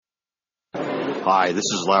Hi, this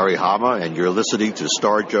is Larry Hama, and you're listening to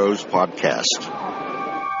Star Joe's podcast.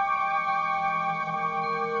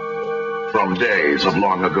 From days of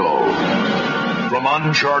long ago, from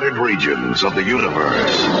uncharted regions of the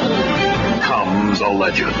universe, comes a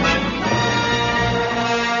legend.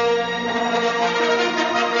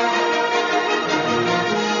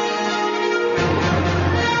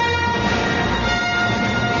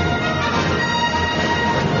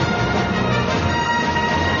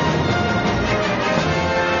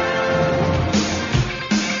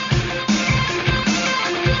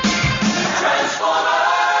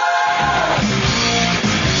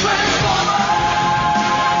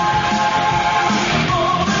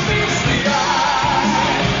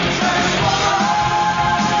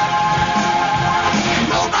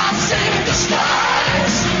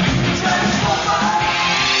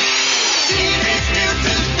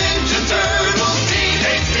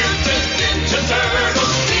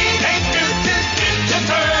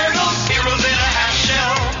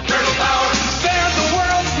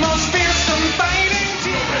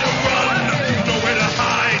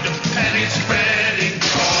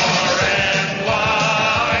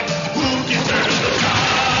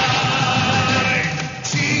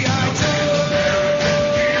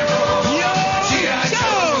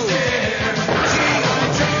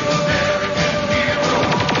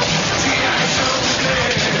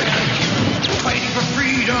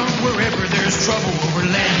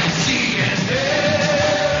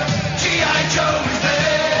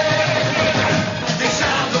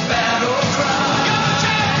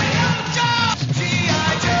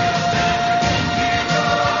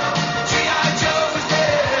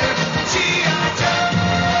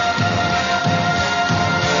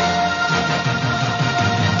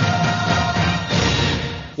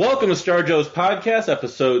 Welcome to Star Joe's podcast,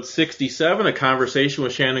 episode 67, A Conversation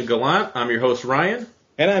with Shannon Gallant. I'm your host, Ryan.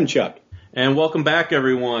 And I'm Chuck. And welcome back,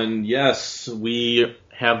 everyone. Yes, we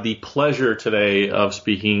have the pleasure today of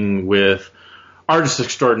speaking with artist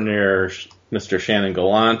extraordinaire, Mr. Shannon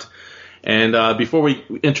Gallant. And before we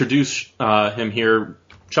introduce him here,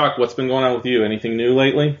 Chuck, what's been going on with you? Anything new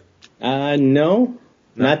lately? No,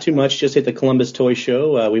 not too much. Just at the Columbus Toy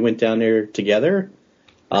Show. We went down there together.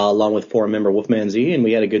 Along with forum member Wolfman Z, and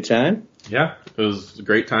we had a good time. Yeah, it was a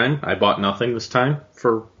great time. I bought nothing this time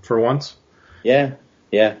for once. Yeah.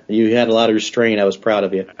 You had a lot of restraint. I was proud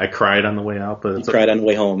of you. I cried on the way out, but you cried on the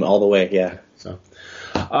way home, all the way. Yeah. So,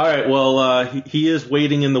 all right. Well, he is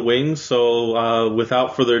waiting in the wings. So,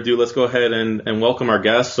 without further ado, let's go ahead and welcome our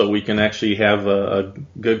guest, so we can actually have a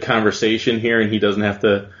good conversation here, and he doesn't have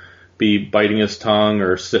to be biting his tongue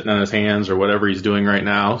or sitting on his hands or whatever he's doing right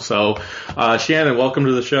now. So, Shannon, welcome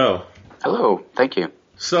to the show. Hello, thank you.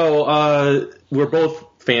 So, we're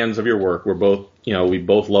both fans of your work. We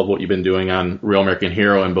both love what you've been doing on Real American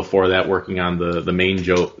Hero, and before that, working on the main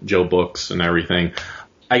Joe books and everything.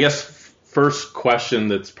 I guess first question,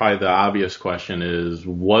 that's probably the obvious question, is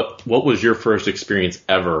what was your first experience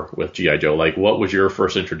ever with G.I. Joe? Like, what was your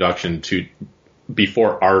first introduction to,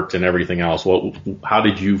 before art and everything else? How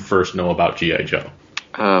did you first know about G.I. Joe?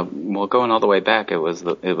 Well, going all the way back, it was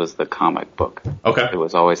the comic book. Okay. It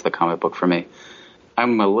was always the comic book for me.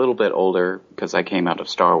 I'm a little bit older because I came out of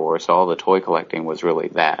Star Wars, so all the toy collecting was really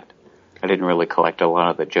that. I didn't really collect a lot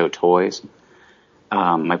of the Joe toys.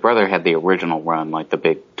 My brother had the original run, like the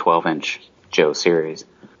big 12-inch Joe series.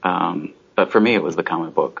 But for me, it was the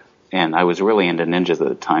comic book. And I was really into ninjas at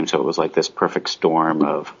the time, so it was like this perfect storm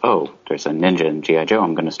of, oh, there's a ninja in G.I. Joe,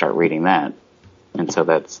 I'm going to start reading that. And so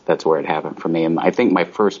that's where it happened for me. And I think my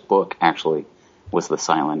first book, actually, was the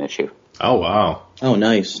silent issue. Oh, wow. Oh,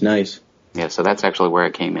 nice. Yeah, so that's actually where I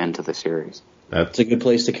came into the series. That's a good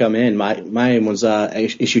place to come in. Mine was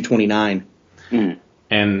issue 29. Mm.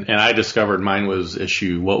 And I discovered mine was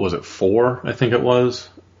issue, 4, I think it was.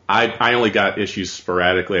 I only got issues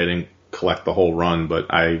sporadically. I didn't collect the whole run, but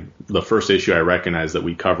the first issue I recognized that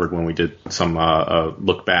we covered when we did some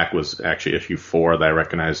look back was actually issue 4 that I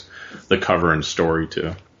recognized the cover and story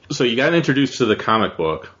to. So you got introduced to the comic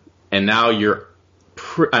book, and now you're,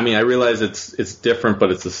 I realize it's different,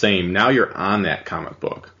 but it's the same. Now you're on that comic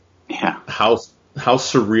book. Yeah. How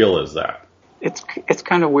surreal is that? It's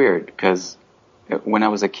kind of weird, because when I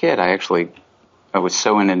was a kid, I was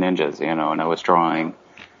so into ninjas, and I was drawing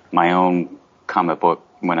my own comic book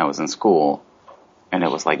when I was in school, and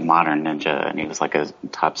it was like Modern Ninja, and he was like a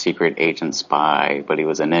top secret agent spy, but he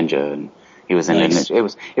was a ninja, and he was in nice. It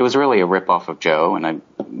was really a ripoff of Joe, and I'm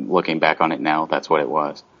looking back on it now, that's what it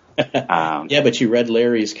was. Yeah, but you read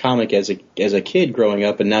Larry's comic as a kid growing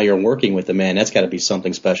up, and now you're working with the man. That's got to be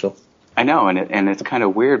something special. I know, and it's kind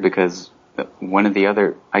of weird because one of the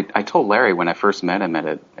other, I told Larry when I first met him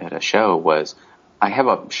at a show was I have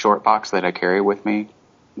a short box that I carry with me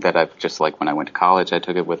that I've just, like, when I went to college, I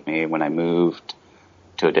took it with me. When I moved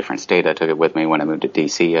to a different state, I took it with me. When I moved to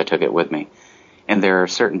D.C., I took it with me. And there are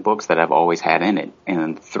certain books that I've always had in it.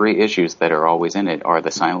 And 3 issues that are always in it are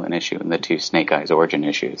the Silent issue and the 2 Snake Eyes origin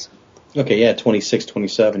issues. Okay, yeah, 26,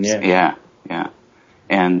 27, yeah. Yeah.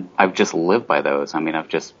 And I've just lived by those. I mean, I've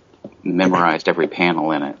just memorized every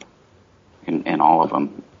panel in it, in all of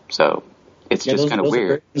them. So it's just kind of weird. Those are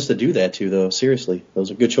great ones to do that to, though. Seriously,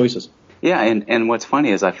 those are good choices. Yeah, and what's funny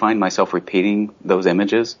is I find myself repeating those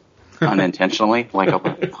images unintentionally. Like, oh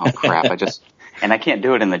crap, and I can't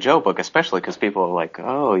do it in the Joe book, especially because people are like,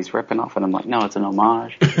 oh, he's ripping off, and I'm like, no, it's an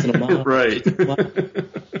homage. It's an homage. Right.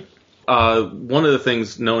 One of the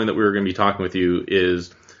things, knowing that we were going to be talking with you,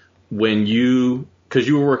 is when because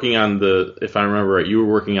you were working on if I remember right, you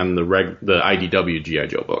were working on the IDW G.I.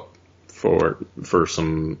 Joe book for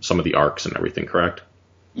some of the arcs and everything, correct?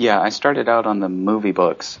 Yeah, I started out on the movie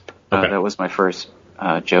books. Okay. That was my first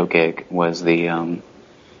Joe gig, was the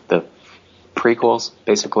prequels,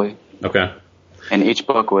 basically. Okay. And each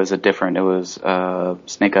book was it was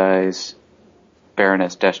Snake Eyes,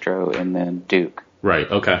 Baroness, Destro, and then Duke. Right,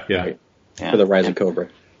 okay, yeah. Right. For the Rise of Cobra.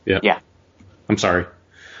 Yeah. I'm sorry.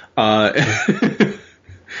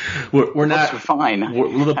 We're not... Books were fine.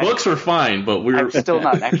 The books were fine, but I've still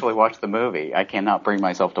not actually watched the movie. I cannot bring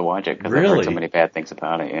myself to watch it because I've heard so many bad things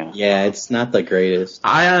about it. Yeah, it's not the greatest.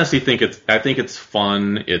 I honestly think it's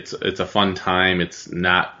fun. It's a fun time. It's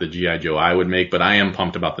not the G.I. Joe I would make, but I am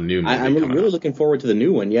pumped about the new movie. I'm really looking forward to the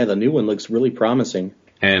new one. Yeah, the new one looks really promising.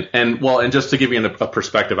 And just to give you a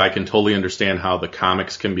perspective, I can totally understand how the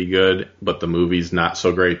comics can be good, but the movie's not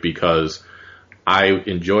so great, because I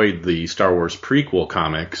enjoyed the Star Wars prequel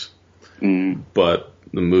comics, but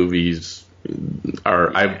the movies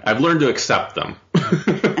I've learned to accept them.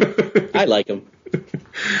 I like them.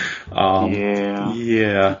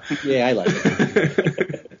 Yeah, I like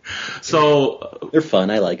them. So they're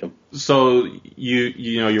fun. I like them. So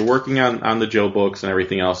you're working on the Joe books and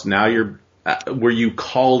everything else. Now were you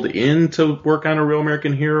called in to work on A Real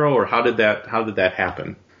American Hero, or how did that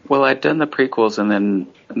happen? Well, I'd done the prequels, and then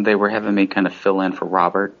they were having me kind of fill in for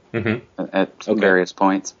Robert at various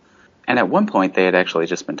points. And at one point, they had actually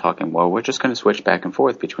just been talking, well, we're just going to switch back and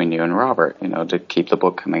forth between you and Robert, to keep the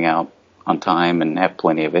book coming out on time and have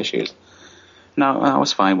plenty of issues. No, I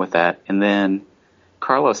was fine with that. And then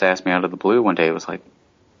Carlos asked me out of the blue one day, it was like,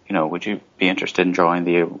 would you be interested in drawing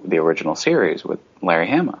the original series with Larry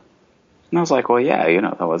Hama? And I was like, well, yeah,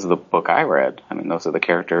 that was the book I read. I mean, that's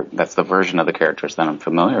the version of the characters that I'm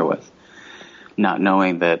familiar with. Not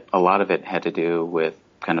knowing that a lot of it had to do with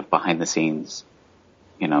kind of behind the scenes,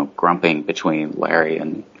 grumping between Larry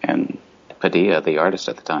and Padilla, the artist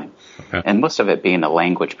at the time. Okay. And most of it being a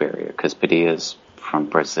language barrier, because Padilla's from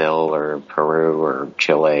Brazil or Peru or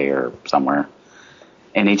Chile or somewhere.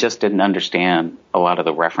 And he just didn't understand a lot of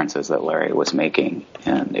the references that Larry was making.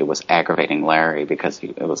 And it was aggravating Larry because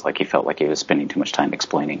it was like he felt like he was spending too much time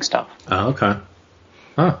explaining stuff. Oh, okay.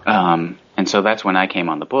 Huh. And so that's when I came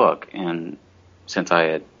on the book. And since I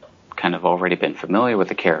had kind of already been familiar with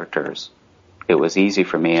the characters, it was easy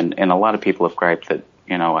for me. And a lot of people have griped that,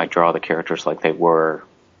 I draw the characters like they were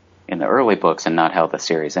in the early books and not how the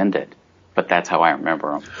series ended. But that's how I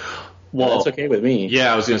remember them. Well, that's okay with me.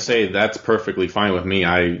 Yeah, I was going to say that's perfectly fine with me.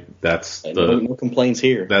 No complaints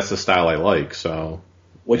here. That's the style I like. So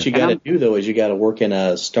what you got to do though is you got to work in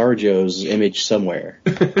a Star Joe's image somewhere,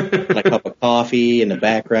 on a cup of coffee in the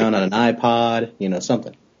background on an iPod,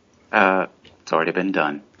 something. It's already been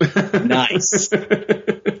done. Nice.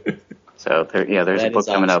 So there's a book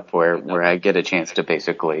coming up where I get a chance to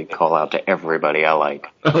basically call out to everybody I like.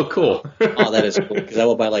 Oh, cool. Oh, that is cool, because I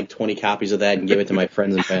will buy like 20 copies of that and give it to my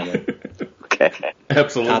friends and family. Okay.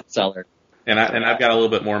 Absolutely. Top seller. And I've got a little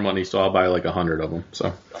bit more money, so I'll buy like 100 of them.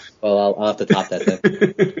 So. Well, I'll have to top that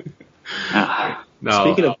then. No.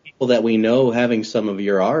 Speaking of people that we know having some of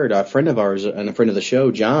your art, a friend of ours and a friend of the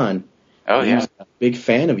show, John. Oh, yeah. He's a big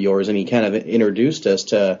fan of yours, and he kind of introduced us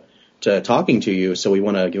to talking to you, so we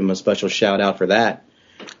want to give him a special shout out for that.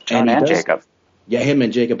 John and Jacob. Yeah, him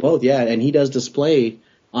and Jacob both, yeah. And he does display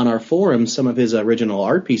on our forum some of his original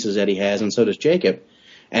art pieces that he has, and so does Jacob.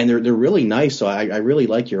 And they're really nice, so I really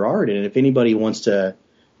like your art. And if anybody wants to,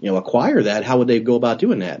 acquire that, how would they go about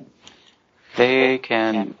doing that? They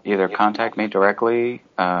can either contact me directly.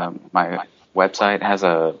 My website has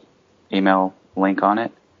a email link on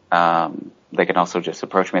it. They can also just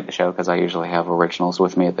approach me at the show, because I usually have originals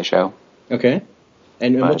with me at the show. Okay.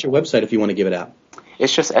 And what's your website if you want to give it out?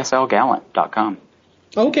 It's just slgallant.com.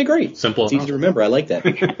 Oh, okay, great. Simple. It's easy to remember. I like that.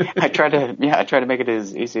 I try to make it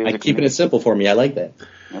as easy as I can. Keeping it simple for me. I like that.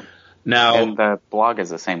 Yep. Now, And the blog is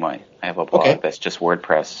the same way. I have a blog that's just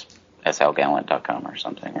WordPress, slgallant.com or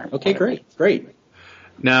something. Or Okay, whatever. great.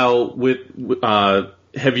 now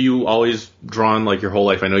have you always drawn like your whole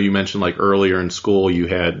life? I know you mentioned like earlier in school you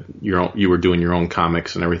had you were doing your own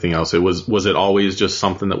comics and everything else. Was it always just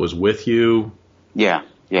something that was with you? Yeah.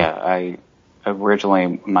 I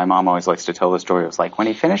originally, my mom always likes to tell the story. It was like when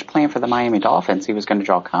he finished playing for the Miami Dolphins, he was going to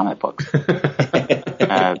draw comic books.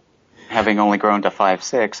 Having only grown to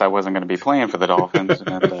 5'6", I wasn't going to be playing for the Dolphins.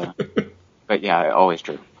 But yeah, I always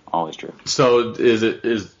drew. So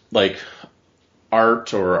is like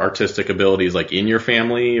art or artistic abilities like in your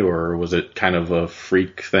family, or was it kind of a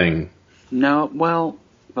freak thing? No, well,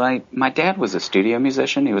 my dad was a studio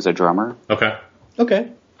musician. He was a drummer.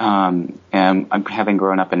 Okay. And having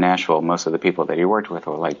grown up in Nashville, most of the people that he worked with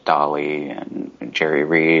were like Dolly and Jerry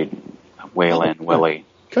Reed, Waylon, Willie.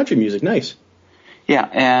 Country music, nice. Yeah,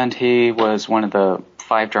 and he was one of the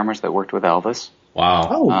 5 drummers that worked with Elvis. Wow.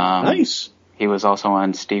 Oh, nice. He was also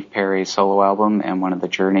on Steve Perry's solo album and one of the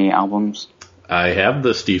Journey albums. I have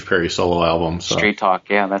the Steve Perry solo album. So. Street Talk,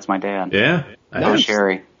 yeah, that's my dad. Yeah. Oh,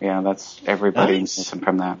 Sherry, yeah, that's everybody knows him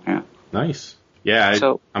from that. Yeah. Nice.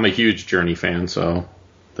 Yeah, I'm a huge Journey fan, so.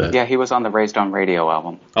 Yeah, he was on the Raised on Radio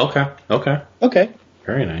album. Okay.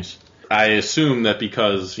 Very nice. I assume that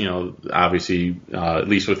because, obviously, at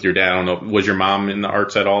least with your dad, I don't know, was your mom in the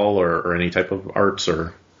arts at all or any type of arts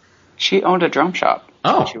or? She owned a drum shop.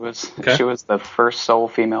 Oh. She was the first sole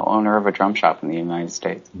female owner of a drum shop in the United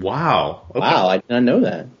States. Wow. Okay. Wow, I did not know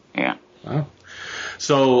that. Yeah. Wow.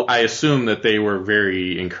 So I assume that they were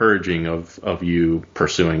very encouraging of you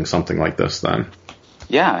pursuing something like this then.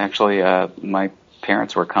 Yeah, actually, my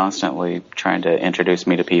parents were constantly trying to introduce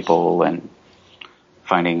me to people and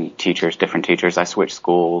finding different teachers. I switched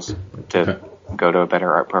schools to go to a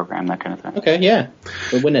better art program, that kind of thing. Okay, yeah.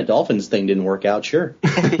 But when that Dolphins thing didn't work out, sure.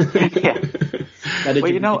 Yeah. Now,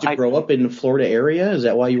 did you grow up in the Florida area? Is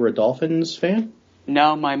that why you were a Dolphins fan?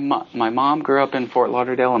 No, my mom grew up in Fort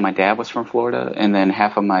Lauderdale, and my dad was from Florida, and then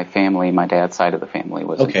half of my family, my dad's side of the family,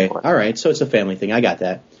 was in Florida. All right, so it's a family thing. I got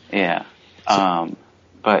that. Yeah.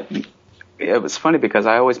 But it was funny because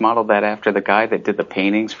I always modeled that after the guy that did the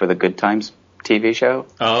paintings for the Good Times TV show.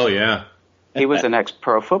 Oh, yeah. He was an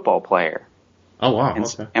ex-pro football player. Oh, wow.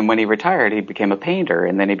 And when he retired, he became a painter,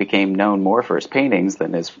 and then he became known more for his paintings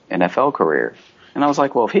than his NFL career. And I was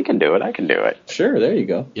like, well, if he can do it, I can do it. Sure, there you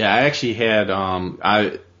go. Yeah, I actually had,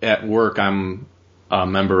 at work, I'm a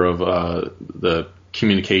member of the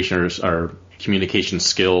communication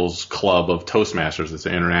skills club of Toastmasters. It's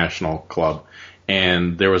an international club.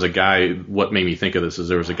 And there was a guy, what made me think of this is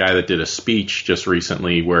there was a guy that did a speech just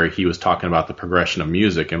recently where he was talking about the progression of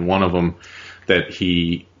music. And one of them that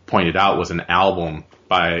he pointed out was an album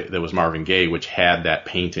that was Marvin Gaye, which had that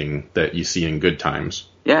painting that you see in Good Times.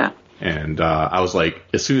 Yeah. And I was like,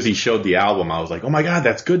 as soon as he showed the album, I was like, oh my God,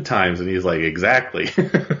 that's Good Times. And he's like, exactly.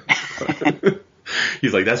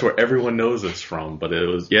 He's like, that's where everyone knows it's from. But it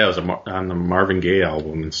was on the Marvin Gaye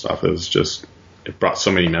album and stuff. It brought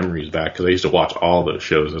so many memories back because I used to watch all those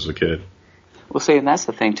shows as a kid. Well, see, and that's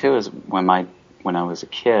the thing too is when I was a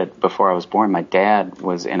kid, before I was born, my dad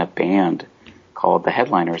was in a band called the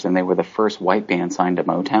Headliners, and they were the first white band signed to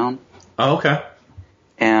Motown. Oh, okay.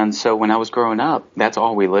 And so when I was growing up, that's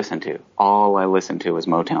all we listened to. All I listened to was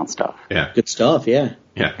Motown stuff. Yeah. Good stuff, yeah.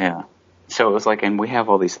 Yeah. So it was like, and we have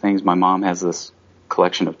all these things. My mom has this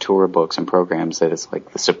collection of tour books and programs that it's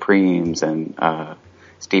like the Supremes and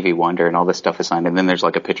Stevie Wonder and all this stuff is signed. And then there's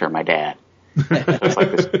like a picture of my dad. So it's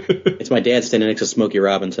like this. It's my dad standing next to Smokey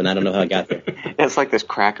Robinson. I don't know how I got there. It's like this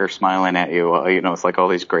cracker smiling at you. It's like all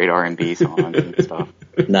these great R&B songs and stuff.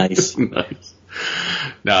 Nice. Nice.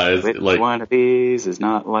 No, it's Which like one of these is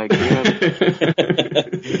not like the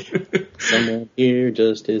other? Someone here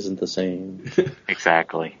just isn't the same.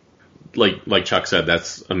 Exactly. Like Chuck said,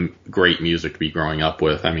 that's great music to be growing up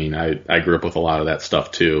with. I mean, I grew up with a lot of that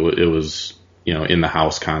stuff too. It was, in the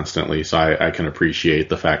house constantly. So I can appreciate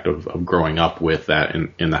the fact of growing up with that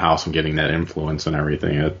in the house and getting that influence and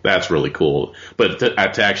everything. That's really cool. But to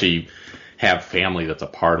actually have family that's a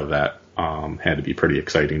part of that had to be pretty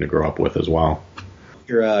exciting to grow up with as well.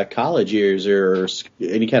 Your college years or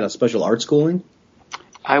any kind of special art schooling?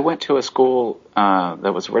 I went to a school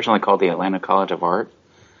that was originally called the Atlanta College of Art,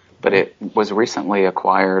 but it was recently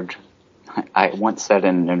acquired. I once said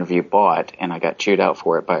in an interview bought, and I got chewed out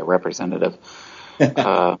for it by a representative.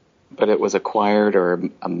 But it was acquired or,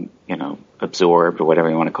 absorbed or whatever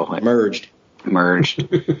you want to call it. Merged.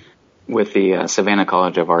 With the Savannah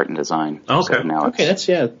College of Art and Design. Okay. So now that's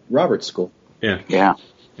Robert's school. Yeah. Yeah.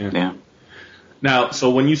 Now, so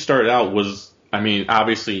when you started out, I mean,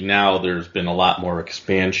 obviously now there's been a lot more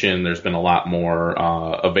expansion. There's been a lot more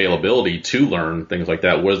availability to learn things like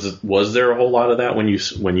that. Was there a whole lot of that when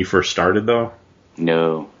you first started though?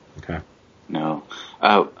 No. Okay. No.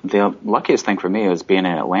 The luckiest thing for me was being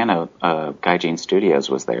in Atlanta. Gaijin Studios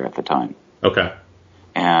was there at the time. Okay.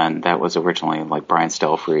 And that was originally like Brian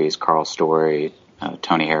Stelfreeze, Carl Story,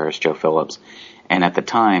 Tony Harris, Joe Phillips. And at the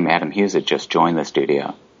time, Adam Hughes had just joined the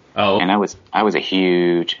studio. Oh. And I was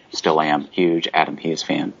a still am, huge Adam Hughes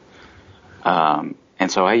fan. And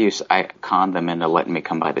so I conned them into letting me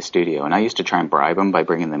come by the studio. And I used to try and bribe them by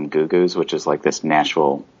bringing them Goo Goos, which is like this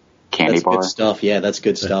Nashville candy bar. That's good stuff. Yeah, that's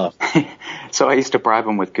good stuff. So I used to bribe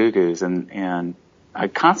them with Goo Goos, and I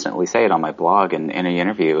constantly say it on my blog and in an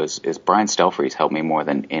interview is Brian Stelfreeze helped me more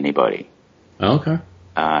than anybody. Okay.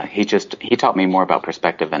 He taught me more about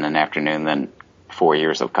perspective in an afternoon than 4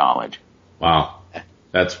 years of college. Wow.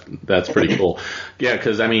 That's pretty cool. Yeah,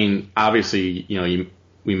 because I mean, obviously,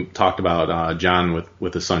 we talked about John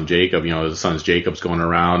with his son Jacob. His son's Jacob's going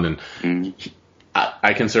around, and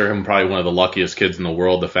I consider him probably one of the luckiest kids in the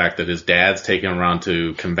world. The fact that his dad's taking him around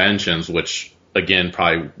to conventions, which again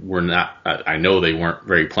probably were not. I know they weren't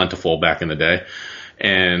very plentiful back in the day,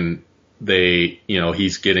 and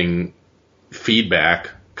he's getting feedback.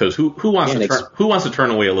 Because who wants to turn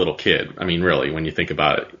away a little kid? I mean, really, when you think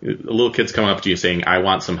about it, a little kid's coming up to you saying, "I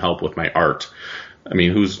want some help with my art." I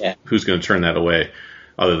mean, who's going to turn that away?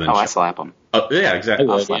 Other than I slap him. Yeah, exactly.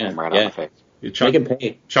 I'll slap him right on the face. Make him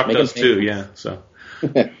pay. Chuck Make does him pay. too. Yeah. So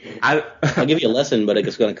I'll give you a lesson, but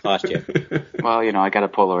it's going to cost you. Well, I got a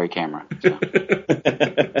Polaroid camera. So.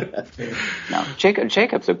 No,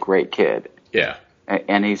 Jacob's a great kid. Yeah.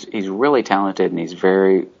 And he's really talented, and he's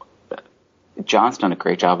very. John's done a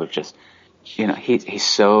great job of just, he's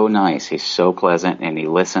so nice, he's so pleasant, and he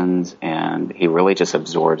listens, and he really just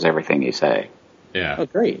absorbs everything you say. Yeah. Oh,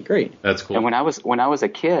 great. That's cool. And when I was a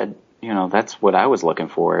kid, that's what I was looking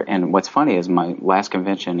for. And what's funny is my last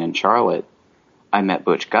convention in Charlotte, I met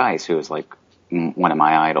Butch Geis, who was like one of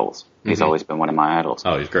my idols. He's always been one of my idols.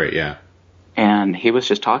 Oh, he's great. Yeah. And he was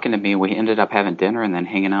just talking to me. We ended up having dinner and then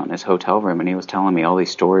hanging out in his hotel room, and he was telling me all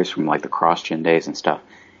these stories from like the CrossGen days and stuff.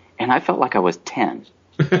 And I felt like I was 10.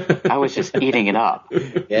 I was just eating it up.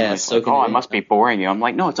 Yeah, so like, I must be boring you. I'm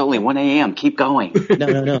like, no, it's only 1 a.m. Keep going.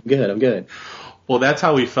 No, I'm good. Well, that's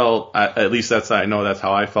how we felt. At least I know that's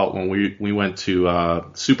how I felt when we went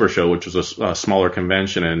to Super Show, which was a smaller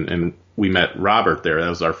convention, and we met Robert there. That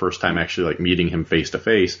was our first time actually like meeting him face to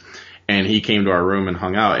face. And he came to our room and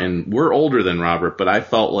hung out. And we're older than Robert, but I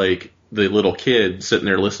felt like the little kid sitting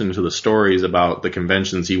there listening to the stories about the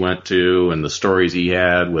conventions he went to and the stories he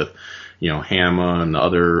had with, Hama and the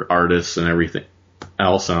other artists and everything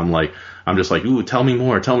else. And I'm just like, ooh, tell me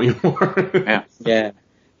more. Yeah. Yeah.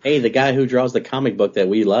 Hey, the guy who draws the comic book that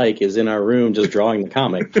we like is in our room just drawing the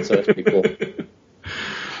comic. So it's pretty cool.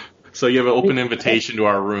 So you have an open invitation to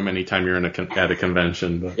our room anytime you're at a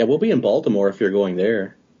convention. But. Yeah, we'll be in Baltimore if you're going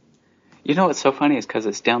there. What's so funny is because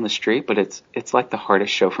it's down the street, but it's like the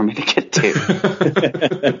hardest show for me to get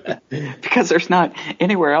to. Because there's not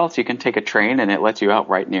anywhere else you can take a train and it lets you out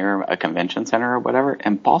right near a convention center or whatever.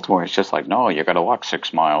 And Baltimore is just like, no, you got to walk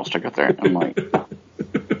 6 miles to get there. I'm like,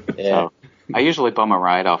 Yeah. So I usually bum a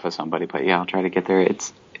ride off of somebody, but yeah, I'll try to get there.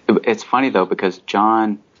 It's funny though because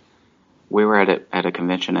John, we were at a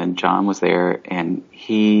convention and John was there and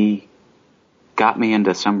he got me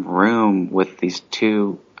into some room with these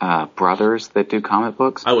two brothers that do comic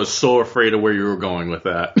books. I was so afraid of where you were going with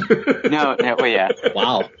that. No, well, yeah.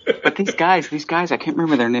 Wow. But these guys, I can't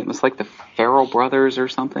remember their name. It was like the Farrell brothers or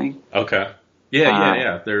something. Okay.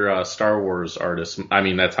 Yeah. They're Star Wars artists. I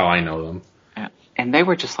mean, that's how I know them. Yeah. And they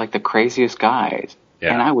were just like the craziest guys.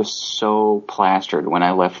 Yeah. And I was so plastered when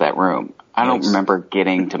I left that room. I don't remember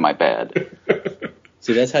getting to my bed.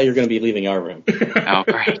 See, that's how you're going to be leaving our room. Oh,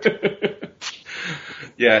 great.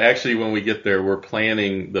 Yeah, actually, when we get there,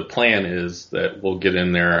 the plan is that we'll get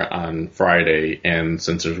in there on Friday, and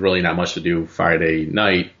since there's really not much to do Friday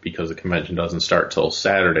night because the convention doesn't start till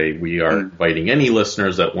Saturday, we are inviting any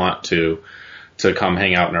listeners that want to come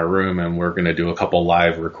hang out in our room, and we're going to do a couple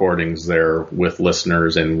live recordings there with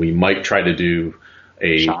listeners, and we might try to do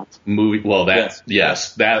a Shots. movie. Well, that's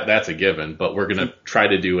a given, but we're going to try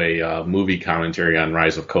to do a movie commentary on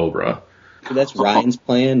Rise of Cobra. So that's Ryan's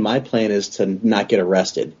plan. My plan is to not get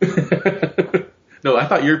arrested. No, I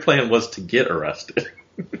thought your plan was to get arrested.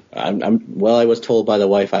 I was told by the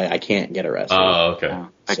wife I can't get arrested. Oh, okay.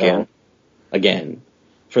 Again. So, again,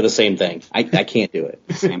 for the same thing. I can't do it.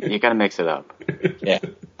 You got to mix it up. Yeah.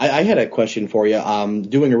 I had a question for you.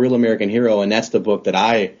 Doing A Real American Hero, and that's the book that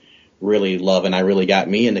I really love and I really got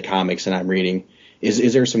me into comics and I'm reading.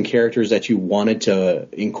 Is there some characters that you wanted to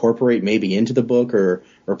incorporate maybe into the book or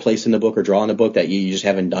place in the book or draw in the book that you just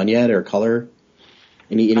haven't done yet, or color?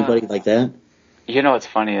 Anybody like that? You know what's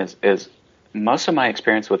funny is most of my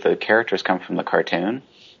experience with the characters come from the cartoon,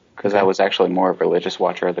 because I was actually more a religious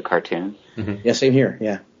watcher of the cartoon. Mm-hmm. Yeah, same here,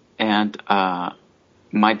 yeah. And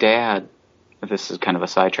my dad, this is kind of a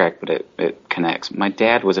sidetrack, but it connects. My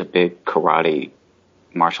dad was a big karate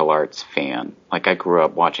martial arts fan. Like, I grew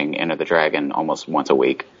up watching Enter the Dragon almost once a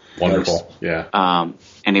week. Wonderful, yeah.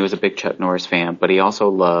 And he was a big Chuck Norris fan, but he also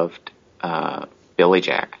loved Billy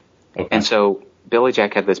Jack. Okay. And so Billy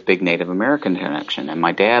Jack had this big Native American connection, and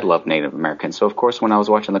my dad loved Native Americans. So, of course, when I was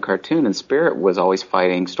watching the cartoon and Spirit was always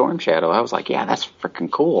fighting Storm Shadow, I was like, yeah, that's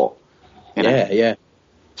freaking cool. You know? Yeah.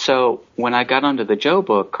 So when I got onto the Joe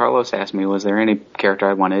book, Carlos asked me, was there any character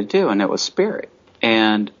I wanted to do? And it was Spirit.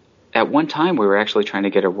 And at one time, we were actually trying to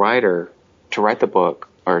get a writer to write the book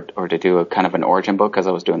or to do a kind of an origin book, because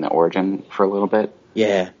I was doing the origin for a little bit.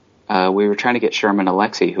 Yeah. We were trying to get Sherman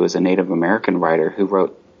Alexie, who is a Native American writer who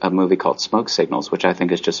wrote a movie called Smoke Signals, which I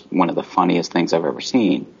think is just one of the funniest things I've ever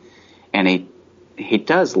seen. And he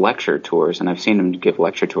does lecture tours, and I've seen him give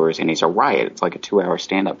lecture tours, and he's a riot. It's like a 2-hour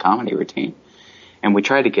stand-up comedy routine. And we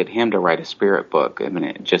tried to get him to write a Spirit book. I mean,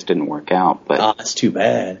 it just didn't work out. But that's too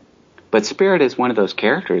bad. But Spirit is one of those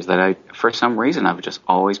characters that for some reason, I've just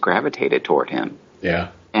always gravitated toward him. Yeah.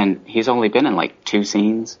 And he's only been in like 2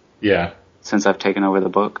 scenes. Yeah. Since I've taken over the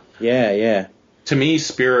book. Yeah. To me,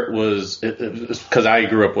 Spirit was, because I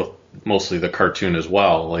grew up with mostly the cartoon as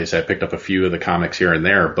well. Like I said, I picked up a few of the comics here and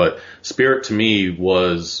there, but Spirit to me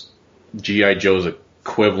was G.I. Joe's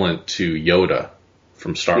equivalent to Yoda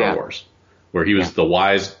from Star Wars, where he was the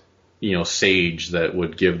wise, sage that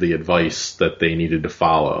would give the advice that they needed to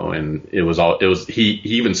follow. And he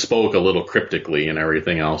even spoke a little cryptically and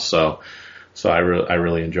everything else. So I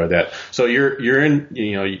really enjoyed that. So you're in,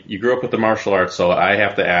 you grew up with the martial arts. So I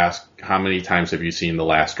have to ask, how many times have you seen The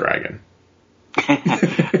Last Dragon?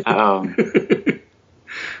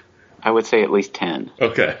 I would say at least 10.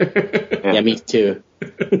 Okay. Yeah, me too.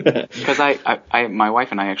 Because my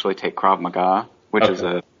wife and I actually take Krav Maga, which is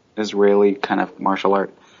a Israeli kind of martial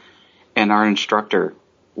art, and our instructor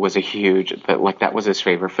was that was his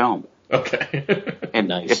favorite film. Okay. And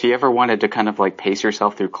nice. If you ever wanted to kind of like pace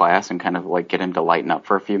yourself through class and kind of like get him to lighten up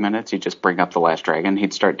for a few minutes, you just bring up The Last Dragon.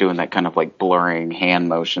 He'd start doing that kind of like blurring hand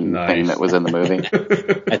motion thing that was in the movie.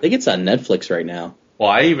 I think it's on Netflix right now. Well,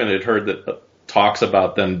 I even had heard that talks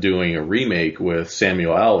about them doing a remake with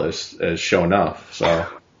Samuel L. as Sho'nuff. So.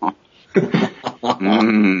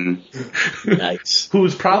 Nice.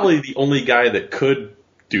 Who's probably the only guy that could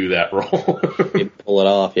do that role. He'd pull it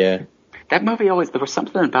off, yeah. That movie there was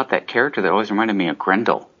something about that character that always reminded me of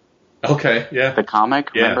Grendel. Okay, yeah. The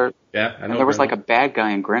comic, remember? Yeah, I know. And there was like a bad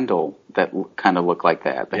guy in Grendel that kind of looked like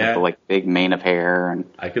that. They had the like big mane of hair and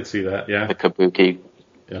I could see that, yeah. The kabuki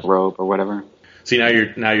robe or whatever. See,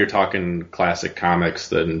 now you're talking classic comics.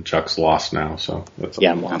 Then Chuck's lost now, so that's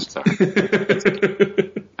I'm lost. I'm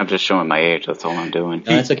sorry. I'm just showing my age. That's all I'm doing.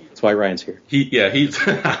 No, that's okay. That's why Ryan's here. He's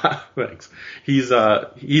thanks. He's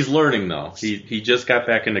learning though. He just got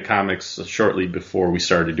back into comics shortly before we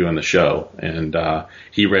started doing the show, and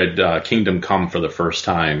he read Kingdom Come for the first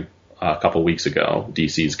time a couple weeks ago.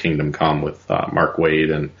 DC's Kingdom Come with Mark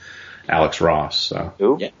Waid and Alex Ross. So.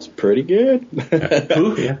 Yeah, it's pretty good.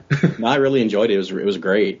 Yeah. No, I really enjoyed it. It was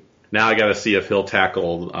great. Now I got to see if he'll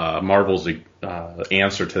tackle Marvel's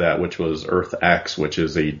answer to that, which was Earth X, which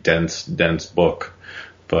is a dense book.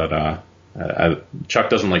 But Chuck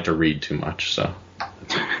doesn't like to read too much, so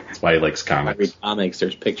that's why he likes comics. I read comics.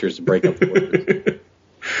 There's pictures to break up the words.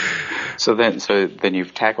 So then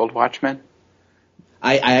you've tackled Watchmen?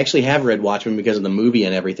 I actually have read Watchmen because of the movie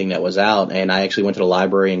and everything that was out, and I actually went to the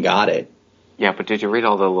library and got it. Yeah, but did you read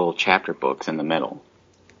all the little chapter books in the middle?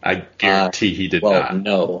 I guarantee he did not.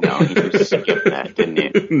 No, he just skipped that, didn't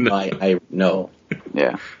he? No. No.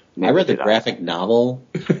 Yeah. I read the graphic novel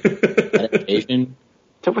adaptation.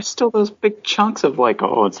 There were still those big chunks of like,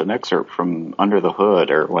 it's an excerpt from Under the Hood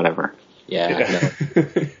or whatever. Yeah.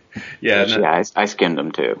 Yeah, I skimmed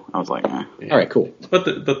them too. I was like, All right, cool.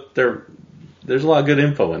 But there's a lot of good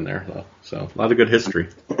info in there, though. So a lot of good history.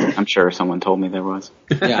 I'm sure someone told me there was.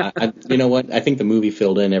 Yeah, you know what? I think the movie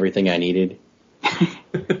filled in everything I needed.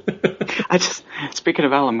 Speaking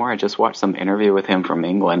of Alan Moore, I just watched some interview with him from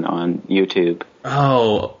England on YouTube.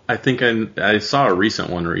 Oh, I think I saw a recent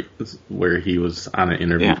one where he was on an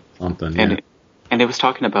interview or something. Yeah. And it was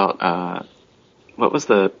talking about what was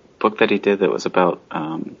the book that he did that was about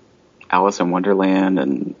Alice in Wonderland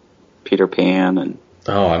and Peter Pan and.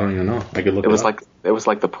 Oh, I don't even know. I could look it up. It was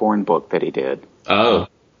like the porn book that he did. Oh,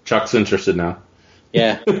 Chuck's interested now.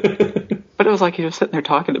 Yeah. But it was like he was sitting there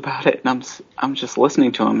talking about it, and I'm just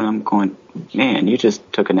listening to him, and I'm going, man, you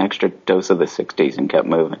just took an extra dose of the 60s and kept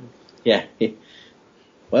moving. Yeah.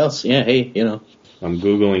 Well, yeah, hey, I'm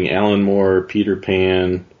Googling Alan Moore, Peter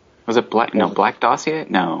Pan. Was it Black Dossier?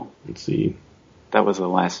 No. Let's see. That was the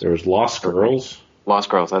last. There was Lost Girls. Lost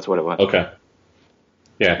Girls, that's what it was. Okay.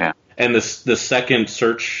 Yeah. And the second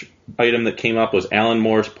search item that came up was Alan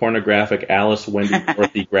Moore's pornographic Alice Wendy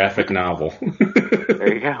Dorothy graphic novel.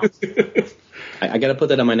 There you go. I got to put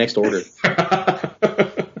that on my next order.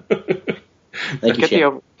 Thank you,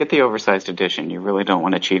 Shane. Get the oversized edition. You really don't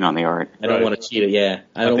want to cheat on the art. I don't want to cheat it, yeah.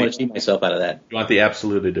 I don't want to cheat myself out of that. You want the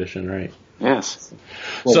absolute edition, right? Yes.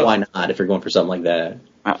 Well, so, why not if you're going for something like that?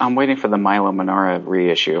 I'm waiting for the Milo Manara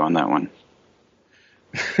reissue on that one.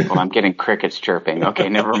 Well, I'm getting crickets chirping. Okay,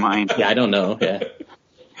 never mind. Yeah, I don't know. Yeah.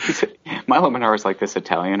 Milo Manara is like this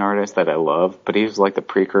Italian artist that I love, but he's like the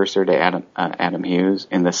precursor to Adam Hughes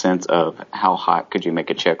in the sense of how hot could you make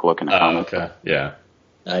a chick look in a comic. Okay, yeah.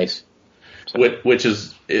 Nice. So. Which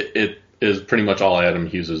is it is pretty much all Adam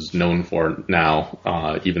Hughes is known for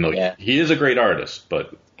now, even though he is a great artist,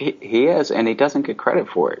 but he is, and he doesn't get credit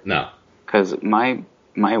for it. No, because one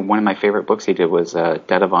of my favorite books he did was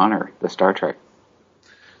Debt of Honor, the Star Trek.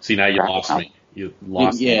 See, now you lost me. You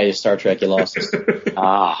lost me. Yeah, Star Trek, you lost us.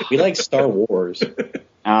 We like Star Wars.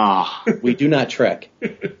 We do not Trek.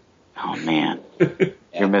 Oh, man.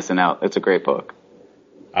 You're missing out. It's a great book.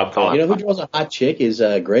 You know who draws a hot chick is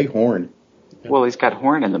Greg Horn. Well, he's got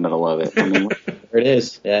Horn in the middle of it. I mean, there it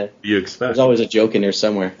is. Yeah. You expect. There's always a joke in there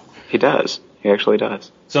somewhere. He does. He actually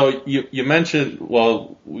does. So you mentioned,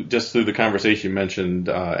 well, just through the conversation, you mentioned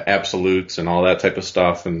absolutes and all that type of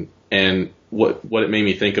stuff, and what it made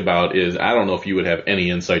me think about is, I don't know if you would have any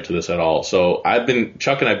insight to this at all. So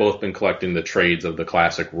Chuck and I both been collecting the trades of the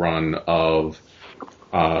classic run of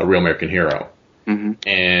Real American Hero,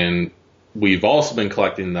 and we've also been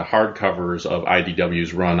collecting the hardcovers of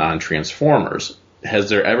IDW's run on Transformers. Has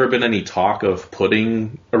there ever been any talk of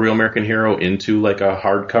putting a Real American Hero into like a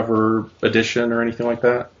hardcover edition or anything like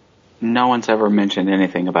that? No one's ever mentioned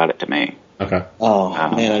anything about it to me. Okay. Oh,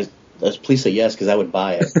 man, please say yes, because I would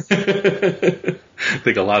buy it. I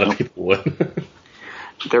think a lot of people would.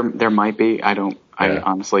 There might be. I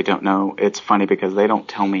honestly don't know. It's funny because they don't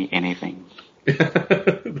tell me anything.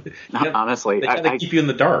 Honestly, they gotta keep you in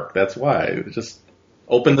the dark. That's why. Just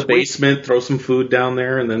open the basement, throw some food down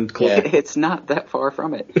there, and then close. Yeah. It's not that far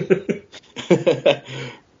from it.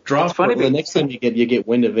 It's funny. The next time you get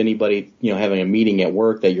wind of anybody, having a meeting at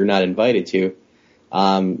work that you're not invited to,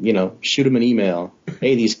 shoot them an email.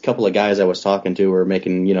 Hey, these couple of guys I was talking to are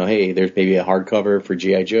making, hey, there's maybe a hardcover for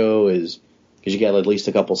G.I. Joe because you got at least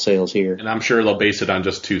a couple sales here. And I'm sure they'll base it on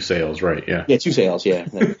just 2 sales, right? Yeah. Yeah, 2 sales. Yeah.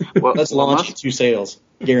 Let's launch 2 sales,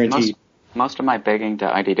 guaranteed. Most of my begging to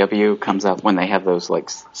IDW comes up when they have those like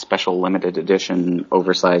special limited edition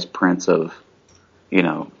oversized prints of,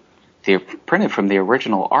 they're printed from the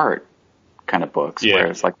original art kind of books, where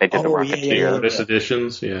it's like they did the Rocketeer. Artist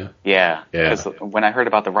editions, yeah. Yeah. Because when I heard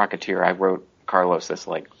about the Rocketeer, I wrote Carlos this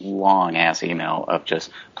like long ass email of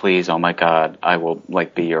just, please, oh my God, I will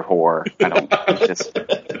like be your whore.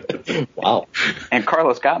 Wow. And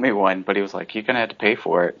Carlos got me one, but he was like, you're gonna have to pay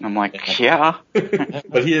for it. And I'm like, yeah.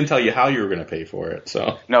 But he didn't tell you how you were gonna pay for it,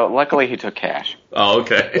 so. No, luckily he took cash. Oh,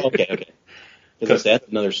 okay. Okay. Because that's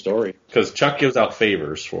another story. Because Chuck gives out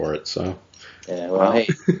favors for it, so. Yeah, well, hey,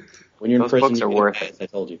 when you're in those prison, books are worth it. I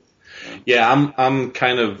told you. Yeah, I'm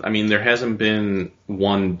kind of, there hasn't been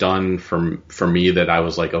one done for me that I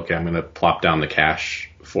was like, okay, I'm going to plop down the cash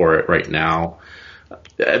for it right now.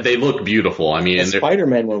 They look beautiful. The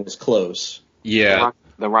Spider-Man one was close. Yeah.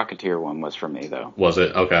 The Rocketeer one was for me, though. Was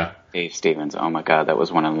it? Okay. Dave Stevens. Oh, my God, that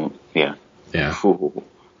was one of them. Yeah. Yeah. Ooh.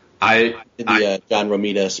 I did the John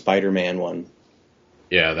Romita Spider-Man one.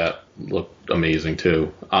 Yeah, that looked amazing,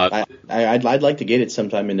 too. I'd like to get it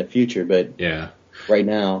sometime in the future, but right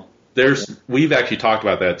now... We've actually talked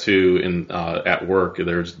about that too at work.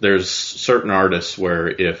 There's certain artists where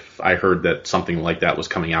if I heard that something like that was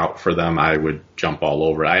coming out for them, I would jump all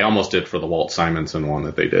over it. I almost did for the Walt Simonson one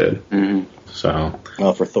that they did. Mm-hmm. So.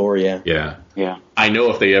 Oh, for Thor, yeah. Yeah. I know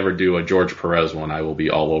if they ever do a George Perez one, I will be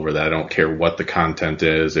all over that. I don't care what the content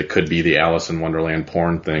is. It could be the Alice in Wonderland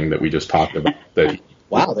porn thing that we just talked about.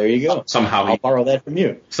 Wow, there you go. I'll borrow that from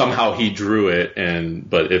you. Somehow he drew it,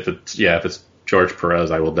 but if it's George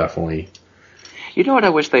Perez, I will definitely. You know what I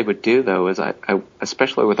wish they would do, though, is I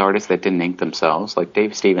especially with artists that didn't ink themselves, like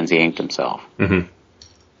Dave Stevens, he inked himself. Mm-hmm.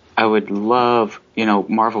 I would love,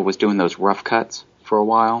 Marvel was doing those rough cuts for a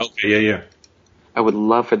while. Okay, yeah. I would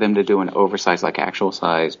love for them to do an oversized, like actual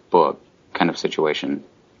size book kind of situation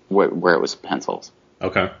where it was pencils.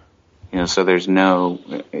 Okay. So there's no.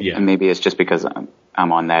 Yeah. Maybe it's just because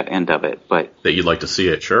I'm on that end of it, but That you'd like to see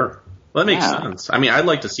it, sure. Well, that makes Yeah. sense. I mean, I'd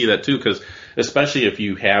like to see that too, because especially if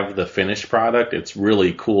you have the finished product, it's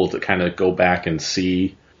really cool to kind of go back and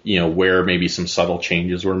see, where maybe some subtle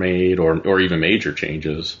changes were made, or even major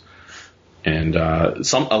changes. And a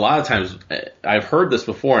lot of times, I've heard this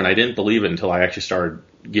before, and I didn't believe it until I actually started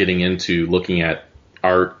getting into looking at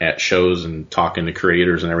art at shows and talking to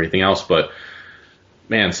creators and everything else. But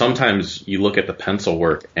man, sometimes you look at the pencil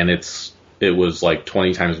work, and it was like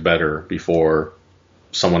 20 times better before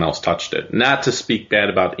someone else touched it. Not to speak bad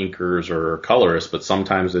about inkers or colorists, but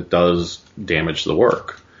sometimes it does damage the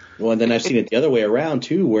work. Well, and then I've seen it the other way around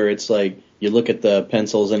too, where it's like you look at the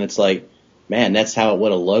pencils and it's like, man, that's how it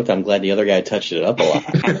would have looked. I'm glad the other guy touched it up a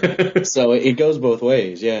lot. So it goes both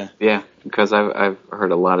ways, yeah. yeah, because I've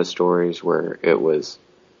heard a lot of stories where it was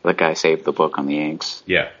the guy saved the book on the inks,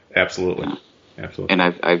 Yeah, absolutely. Yeah. Absolutely. and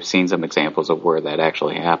I've seen some examples of where that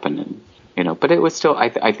actually happened, and but it was still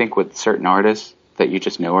I think with certain artists that you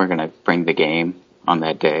just know are going to bring the game on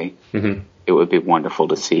that day, it would be wonderful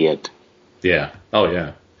to see it. Yeah. Oh,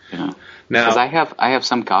 yeah. Because Now, I have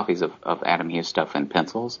some copies of Adam Hughes stuff in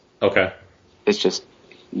pencils. okay. It's just,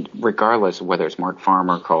 regardless of whether it's Mark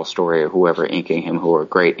Farmer, Carl Story, or whoever inking him, who are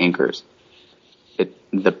great inkers,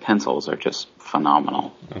 the pencils are just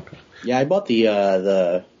phenomenal. Okay. Yeah, I bought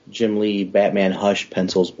the Jim Lee Batman Hush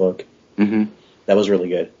pencils book. hmm That was really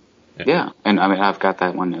good. Yeah, and I mean, I've got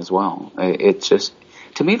that one as well. It's just,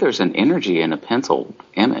 to me, there's an energy in a pencil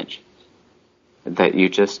image that you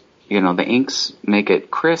just, the inks make it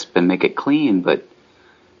crisp and make it clean, but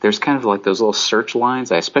there's kind of like those little search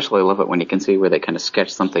lines. I especially love it when you can see where they kind of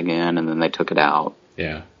sketched something in and then they took it out.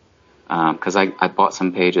 Yeah. Because I bought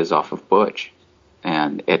some pages off of Butch,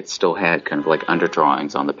 and it still had kind of like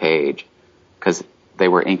underdrawings on the page, because they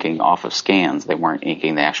were inking off of scans. They weren't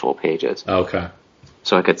inking the actual pages. Okay.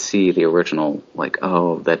 So I could see the original, like,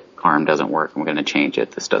 oh, that arm doesn't work. I'm going to change it.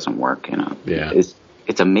 This doesn't work. Yeah.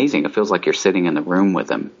 It's amazing. It feels like you're sitting in the room with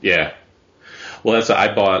them. Yeah. Well, I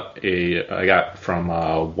got from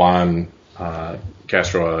Juan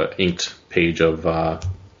Castro inked page of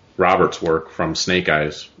Robert's work from Snake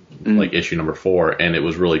Eyes, like issue number 4, and it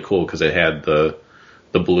was really cool because it had the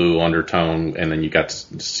blue undertone, and then you got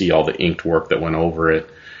to see all the inked work that went over it.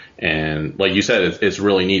 And like you said, it's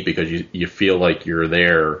really neat because you feel like you're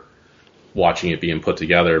there watching it being put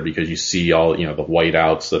together, because you see all, the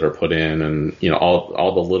whiteouts that are put in, and,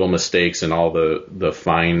 all the little mistakes and all the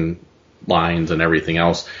fine lines and everything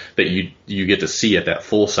else that you get to see at that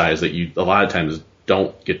full size that you a lot of times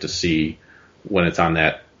don't get to see when it's on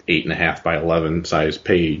that 8.5 by 11 size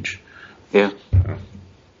page. Yeah.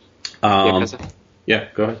 Yeah,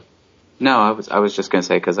 go ahead. No, I was just going to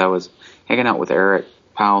say, because I was hanging out with Eric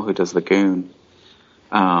Powell, who does the Goon,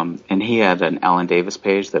 and he had an Alan Davis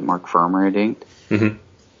page that Mark Farmer had inked. Mm-hmm.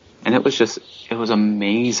 And it was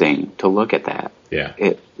amazing to look at that. Yeah.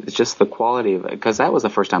 It's just the quality of it, because that was the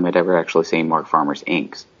first time I'd ever actually seen Mark Farmer's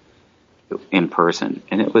inks in person,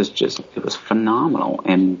 and it was phenomenal.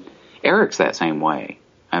 And Eric's that same way.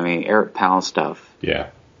 I mean, Eric Powell's stuff.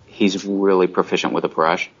 Yeah. He's really proficient with a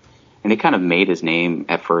brush, and he kind of made his name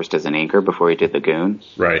at first as an inker before he did the Goon.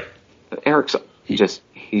 Right. Eric's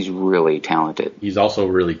he's really talented. He's also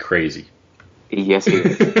really crazy. Yes, he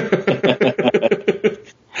is.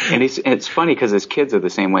 And it's funny because his kids are the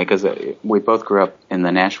same way, because we both grew up in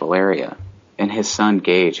the Nashville area. And his son,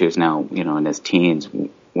 Gage, who's now, in his teens,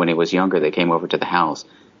 when he was younger, they came over to the house,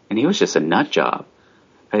 and he was just a nut job.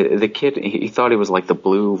 The kid, he thought he was like the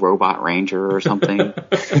Blue Robot Ranger or something.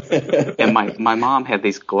 And my mom had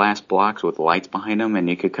these glass blocks with lights behind them, and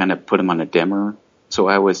you could kind of put them on a dimmer. So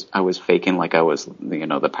I was faking like I was,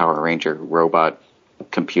 the Power Ranger robot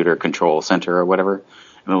computer control center or whatever.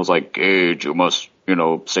 And it was like, Gage, you must,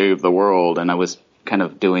 save the world. And I was kind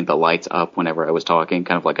of doing the lights up whenever I was talking,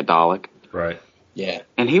 kind of like a Dalek. Right. Yeah.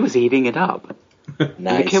 And he was eating it up.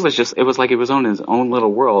 Nice. The kid it was like he was on his own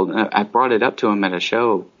little world. And I brought it up to him at a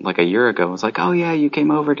show like a year ago. I was like, oh yeah, you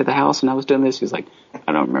came over to the house and I was doing this. He's like,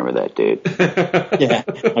 I don't remember that, dude. Yeah,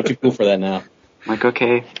 I'm too cool for that now. I'm like,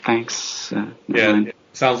 okay, thanks. Yeah, it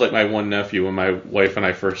sounds like my one nephew. When my wife and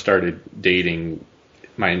I first started dating,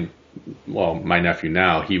 my nephew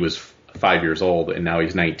now, he was 5 years old, and now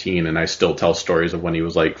he's 19, and I still tell stories of when he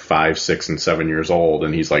was like 5, 6, and 7 years old,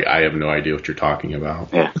 and he's like, I have no idea what you're talking about.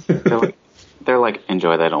 Yeah. They're like,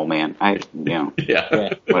 enjoy that, old man. Yeah.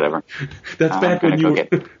 Whatever. That's back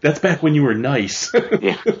when you were nice.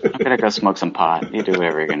 Yeah. I'm going to go smoke some pot. You do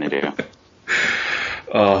whatever you're going to do.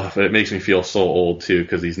 But it makes me feel so old, too,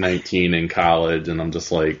 because he's 19 in college, and I'm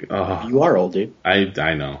just like, oh. You are old, dude. I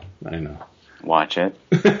know. watch it.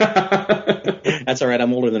 That's all right.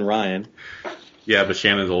 I'm older than Ryan. Yeah, but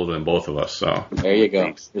Shannon's older than both of us, so. There you go.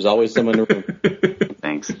 Thanks. There's always someone in the room.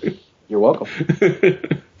 Thanks. You're welcome.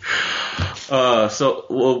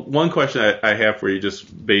 One question I have for you,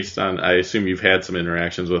 just based on, I assume you've had some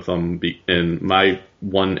interactions with him, and my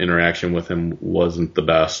one interaction with him wasn't the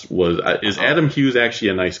best. Is Adam Hughes actually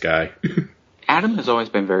a nice guy? Adam has always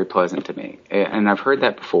been very pleasant to me, and I've heard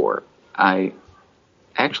that before. I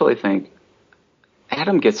actually think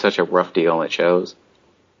Adam gets such a rough deal at shows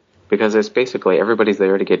because it's basically everybody's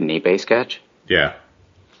there to get an eBay sketch. Yeah.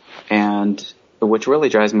 And which really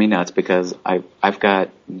drives me nuts because I've got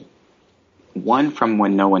one from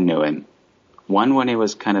when no one knew him, one when he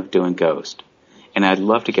was kind of doing Ghost, and I'd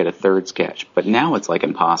love to get a third sketch, but now it's like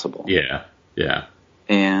impossible. Yeah, yeah.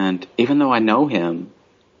 And even though I know him,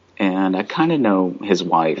 and I kind of know his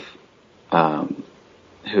wife,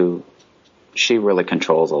 who she really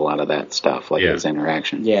controls a lot of that stuff, like his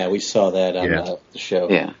interaction. Yeah, we saw that on the show.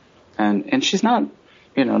 Yeah, and she's not,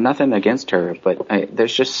 nothing against her, but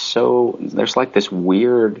there's like this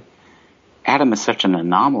weird. Adam is such an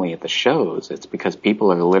anomaly at the shows. It's because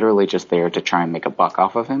people are literally just there to try and make a buck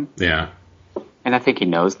off of him. Yeah. And I think he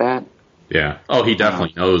knows that. Yeah. Oh, he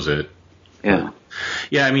definitely knows it. Yeah.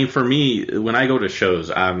 Yeah, I mean, for me, when I go to shows,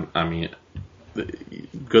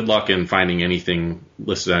 good luck in finding anything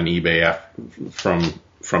listed on eBay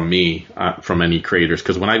from me, from any creators.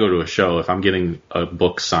 Because when I go to a show, if I'm getting a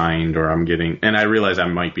book signed or and I realize I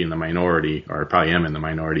might be in the minority, or I probably am in the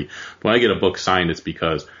minority, but when I get a book signed, it's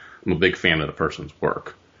because I'm a big fan of the person's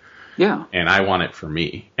work. Yeah. And I want it for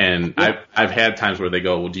me. And I've had times where they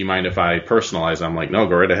go, well, do you mind if I personalize? I'm like, no,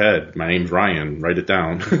 go right ahead. My name's Ryan. Write it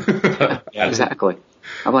down. Yeah, exactly.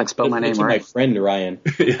 I'm like, spell my name right. My friend Ryan.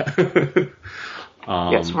 Yeah.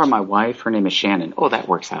 It's for my wife. Her name is Shannon. Oh, that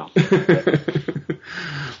works out.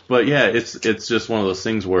 But yeah, it's just one of those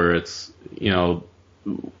things where it's,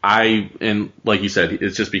 and like you said,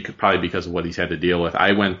 it's just probably because of what he's had to deal with.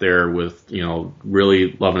 I went there with,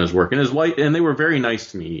 really loving his work, and his wife, and they were very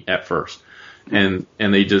nice to me at first. And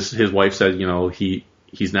his wife said,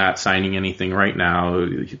 he's not signing anything right now,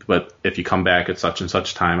 but if you come back at such and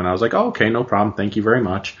such time. And I was like, oh, okay, no problem. Thank you very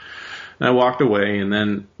much. And I walked away, and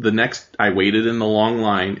then I waited in the long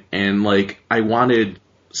line, and I wanted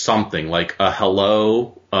something like a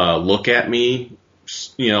hello, look at me.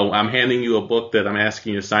 I'm handing you a book that I'm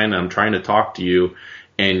asking you to sign, and I'm trying to talk to you,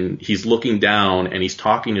 and he's looking down, and he's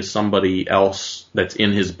talking to somebody else that's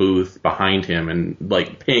in his booth behind him, and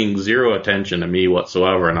paying zero attention to me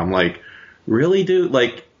whatsoever. And I'm like, really, dude?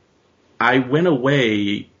 I went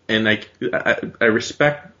away, and I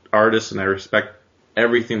respect artists, and I respect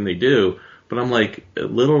everything they do, but I'm like, a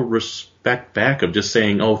little respect back of just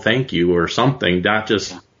saying, oh, thank you, or something, not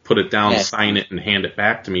just put it down, sign it, and hand it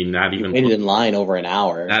back to me, not even waited in line over an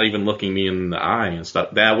hour, not even looking me in the eye and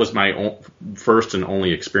stuff. That was my first and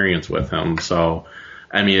only experience with him. So,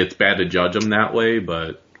 I mean, it's bad to judge him that way,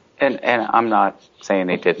 but. And I'm not saying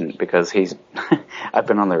he didn't, because I've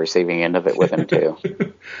been on the receiving end of it with him too.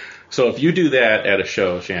 So if you do that at a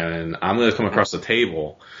show, Shannon, I'm going to come across the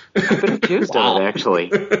table. I've been accused of it, actually.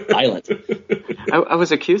 Violent. I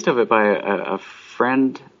was accused of it by a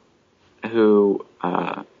friend who,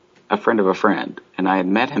 a friend of a friend, and I had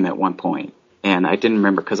met him at one point, and I didn't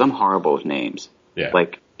remember, because I'm horrible with names. Yeah.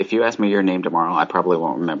 If you ask me your name tomorrow, I probably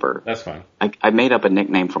won't remember. That's fine. I made up a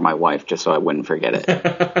nickname for my wife just so I wouldn't forget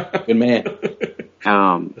it. Good man.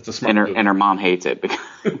 That's a smart move. And her mom hates it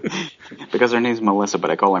because her name's Melissa, but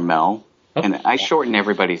I call her Mel. Oh. And I shorten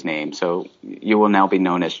everybody's name, so you will now be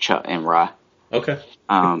known as Cha and Ra. Okay.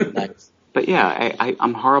 Nice. But yeah,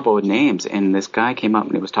 I'm horrible with names, and this guy came up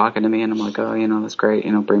and he was talking to me, and I'm like, oh, that's great,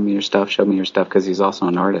 bring me your stuff, show me your stuff, because he's also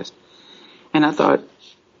an artist. And I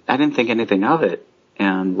didn't think anything of it.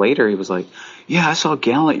 And later he was like, yeah, I saw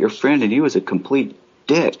Gallant, your friend, and he was a complete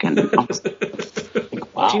dick. And I was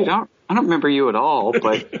wow. Dude, I don't remember you at all,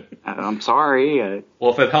 but I'm sorry.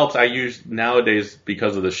 Well, if it helps, I use nowadays,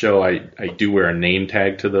 because of the show, I do wear a name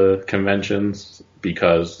tag to the conventions,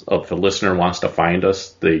 because if the listener wants to find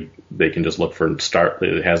us, they can just look for Star.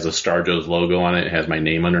 It has the Star Joe's logo on it. It has my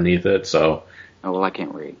name underneath it. So. Oh, well, I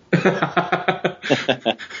can't read.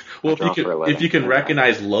 Well, if you can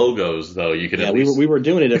recognize logos, though, you can. Yeah, we were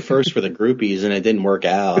doing it at first for the groupies, and it didn't work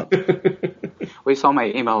out. We saw my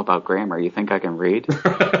email about grammar. You think I can read?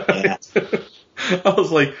 Yeah. I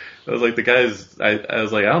was like, the guys. I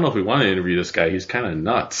was like, I don't know if we want to interview this guy. He's kind of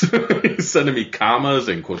nuts. He's sending me commas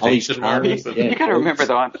and quotation marks. Yeah, you got to remember,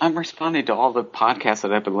 though, I'm responding to all the podcasts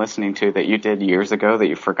that I've been listening to that you did years ago that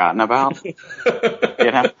you've forgotten about.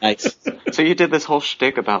 Nice. So you did this whole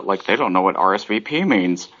shtick about they don't know what RSVP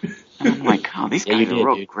means. And I'm like, oh, these Yeah, you guys are did,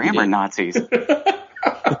 real dude. You grammar did. Nazis.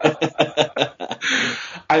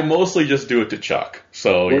 I mostly just do it to Chuck.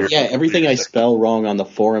 So Well, yeah, everything I spell wrong on the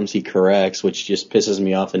forums he corrects, which just pisses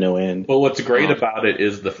me off to no end. But what's great about it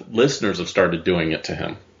is the listeners have started doing it to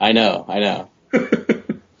him. I know.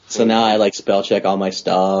 So now I like spell check all my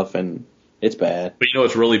stuff, and it's bad. But you know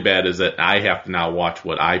what's really bad is that I have to now watch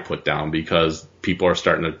what I put down because people are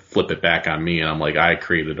starting to flip it back on me, and I'm like, I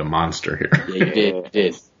created a monster here. Yeah, you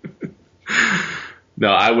did. No,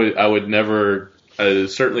 I would never,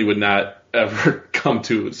 certainly would not ever come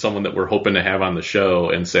to someone that we're hoping to have on the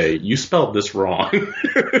show and say, you spelled this wrong.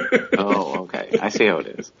 Oh, okay. I see how it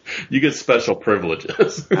is. You get special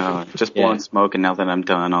privileges. Just blowing smoke, and now that I'm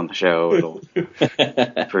done on the show, it'll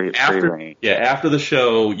free reign. After the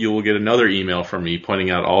show, you will get another email from me pointing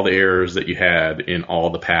out all the errors that you had in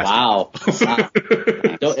all the past. Wow.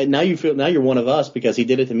 And now you're one of us because he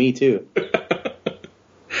did it to me too.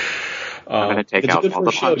 I'm going to take It's out good all for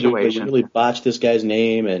the a show, dude, but you punctuation. really botched this guy's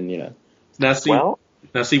name, and Now see, Well,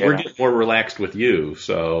 we're getting more relaxed with you,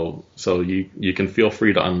 so you can feel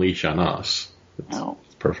free to unleash on us.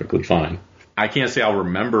 It's perfectly fine. I can't say I'll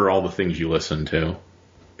remember all the things you listen to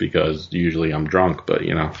because usually I'm drunk, but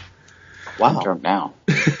I'm wow. drunk now.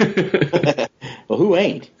 Well, who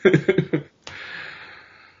ain't?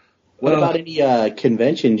 What about any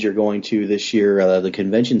conventions you're going to this year? The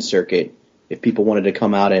convention circuit. If people wanted to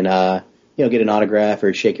come out and get an autograph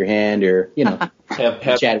or shake your hand or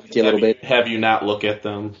chat with you a little bit. Have you not look at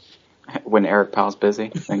them? When Eric Powell's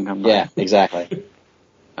busy, then come by. Yeah, exactly.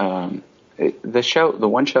 The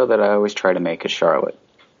one show that I always try to make is Charlotte.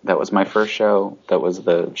 That was my first show. That was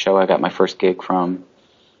the show I got my first gig from.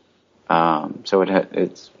 So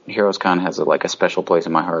it's Heroes Con has a special place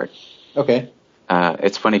in my heart. Okay.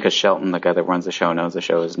 It's funny because Shelton, the guy that runs the show, knows the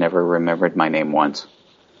show, has never remembered my name once.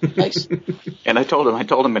 Nice. And I told him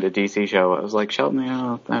at a DC show, I was like, Shelton,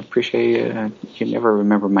 I appreciate you. You never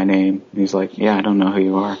remember my name. And he's like, yeah, I don't know who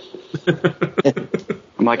you are.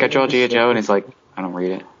 I'm like, I draw G.I. Joe, and he's like, I don't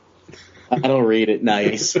read it. I don't read it.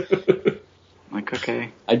 Nice. I'm like,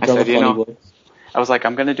 okay. I draw the funny books. I was like,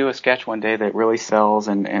 I'm going to do a sketch one day that really sells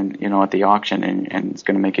and at the auction and it's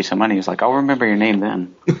going to make you some money. He's like, I'll remember your name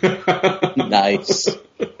then. Nice.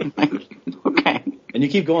 I'm like, okay. And you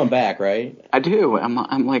keep going back, right? I do.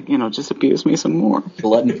 I'm like, just abuse me some more.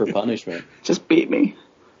 Glutton for punishment. Just beat me.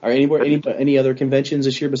 Are any other conventions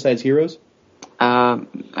this year besides Heroes?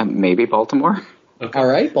 Maybe Baltimore. Okay. All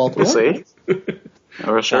right, Baltimore. We'll see.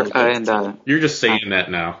 Or sure. And You're just saying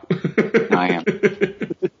that now. I am.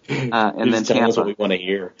 And then tell us what Tampa. we want to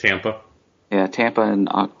hear. Tampa. Yeah, Tampa in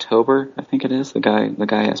October, I think it is. The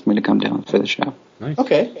guy asked me to come down for the show. Nice.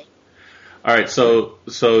 Okay. All right. So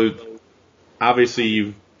obviously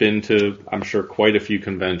you've been to, I'm sure, quite a few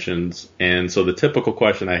conventions, and so the typical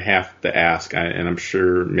question I have to ask, and I'm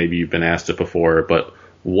sure maybe you've been asked it before, but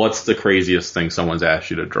what's the craziest thing someone's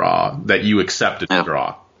asked you to draw that you accepted to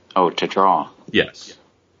draw? Oh, to draw. Yes.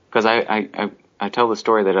 Because I tell the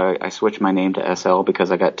story that I switched my name to SL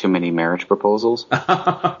because I got too many marriage proposals.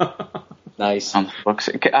 Nice. On the books.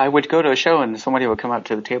 I would go to a show and somebody would come up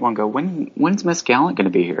to the table and go, when's Miss Gallant going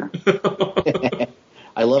to be here?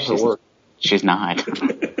 I love her work. She's not.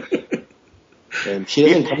 And she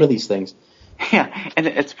doesn't come to these things. Yeah, and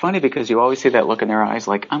it's funny because you always see that look in their eyes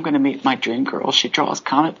like, I'm going to meet my dream girl. She draws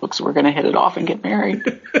comic books. We're going to hit it off and get married.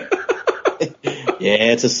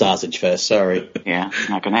 Yeah, it's a sausage fest. Sorry. Yeah, it's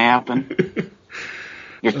not going to happen.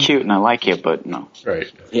 You're cute and I like you, but no.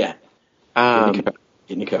 Right. Yeah. Get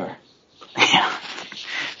in the car. Yeah.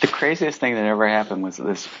 The craziest thing that ever happened was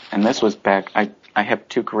this, and this was back, I have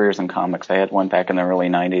two careers in comics. I had one back in the early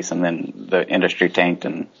 90s, and then the industry tanked,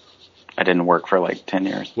 and I didn't work for like 10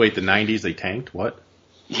 years. Wait, the 90s, they tanked? What?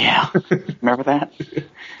 Yeah. Remember that?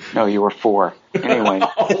 No, you were 4. Anyway.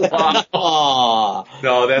 Aw.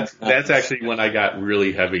 No, that's actually when I got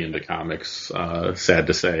really heavy into comics, sad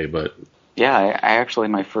to say, but... Yeah, I actually,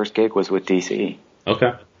 my first gig was with DC.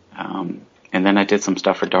 Okay. And then I did some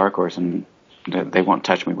stuff for Dark Horse, and they won't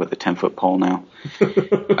touch me with a 10-foot pole now.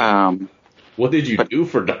 What did you do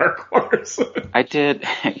for Dark Horse? I did.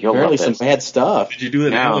 You'll Apparently love some this. bad stuff. Did you do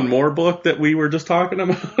an No. Alan Moore book that we were just talking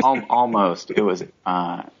about? Almost. It was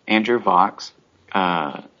Andrew Vox.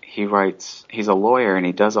 He's a lawyer, and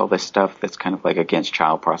he does all this stuff that's kind of like against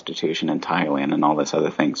child prostitution in Thailand and all this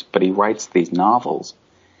other things. But he writes these novels,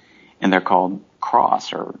 and they're called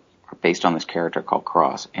Cross, or based on this character called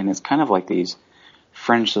Cross. And it's kind of like these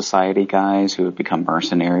fringe society guys who have become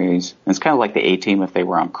mercenaries. And it's kind of like the A-Team if they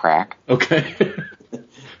were on crack. Okay. It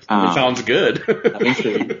sounds good. I'm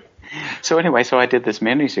sure. So anyway, I did this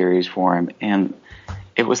miniseries for him, and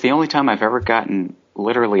it was the only time I've ever gotten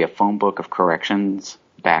literally a phone book of corrections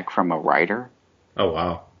back from a writer. Oh,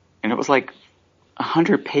 wow. And it was like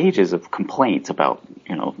 100 pages of complaints about,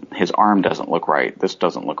 his arm doesn't look right, this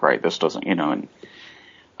doesn't look right, this doesn't, and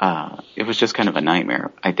it was just kind of a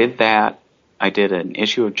nightmare. I did that. I did an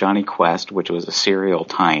issue of Johnny Quest, which was a serial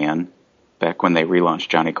tie-in back when they relaunched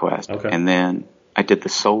Johnny Quest. Okay. And then I did the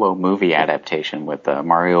solo movie adaptation with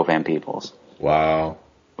Mario Van Peebles. Wow.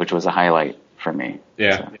 Which was a highlight for me.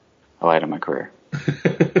 Yeah. Highlight of my career.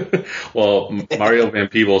 Well, Mario Van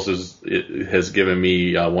Peebles has given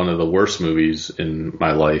me one of the worst movies in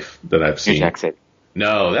my life that I've seen. Jack City.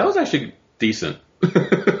 No, that was actually decent.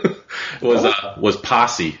 was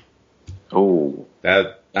Posse. Oh.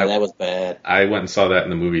 that was bad. I went and saw that in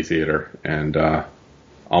the movie theater and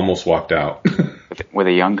almost walked out. With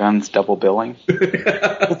a Young Guns double billing?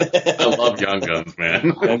 I love Young Guns,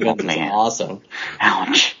 man. Young Guns is awesome.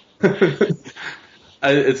 Ouch.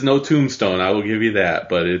 It's no Tombstone, I will give you that,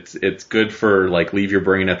 but it's good for like leave your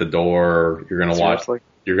brain at the door. You're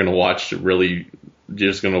gonna watch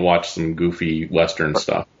some goofy Western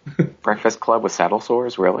stuff. Breakfast Club with saddle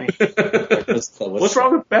sores, really? What's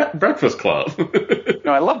wrong with Breakfast Club?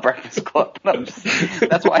 No, I love Breakfast Club.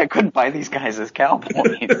 That's why I couldn't buy these guys as cowboys.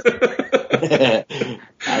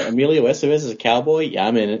 Emilio Estevez is a cowboy. Yeah,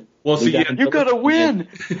 I'm in it. Well, see, you gotta win.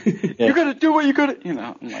 Yeah. You gotta do what you gotta.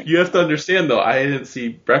 You have to understand though. I didn't see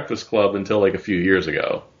Breakfast Club until like a few years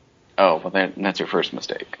ago. Oh, well, that's your first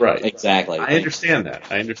mistake. Right. Exactly. I understand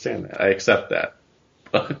that. I accept that.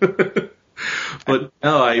 But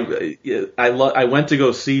no, I went to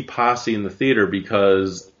go see Posse in the theater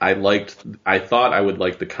because I thought I would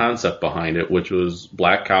like the concept behind it, which was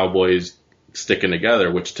black cowboys sticking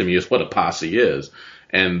together, which to me is what a posse is.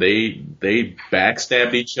 And they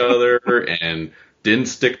backstabbed each other and didn't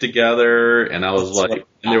stick together, and I was like,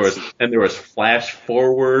 and there was flash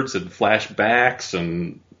forwards and flashbacks,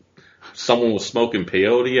 and someone was smoking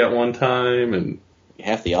peyote at one time, and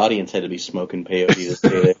half the audience had to be smoking peyote to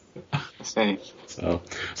see it.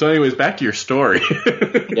 So anyways, back to your story.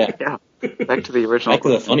 Yeah. Back to the original. Back to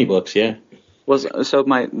the funny books, yeah.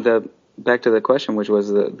 Back to the question, which was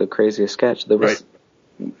the craziest sketch. There was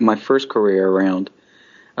my first career around.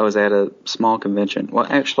 I was at a small convention. Well,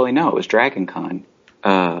 actually, no, it was Dragon Con.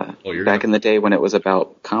 Back in the day when it was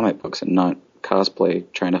about comic books and not cosplay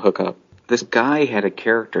trying to hook up. This guy had a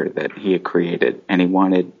character that he had created, and he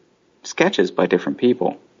wanted sketches by different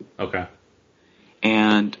people. Okay.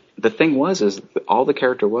 And the thing is all the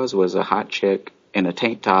character was a hot chick in a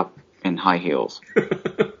tank top and high heels.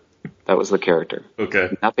 That was the character.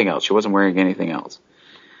 Okay. Nothing else. She wasn't wearing anything else.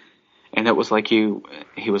 And it was like he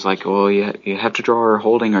was like, well, you have to draw her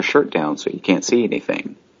holding her shirt down so you can't see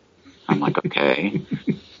anything. I'm like, okay.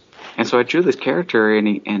 And so I drew this character,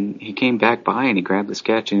 and he came back by and he grabbed the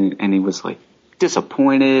sketch and he was like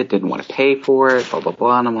disappointed, didn't want to pay for it, blah, blah,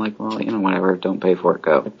 blah. And I'm like, well, whatever, don't pay for it,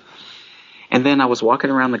 go. And then I was walking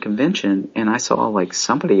around the convention and I saw like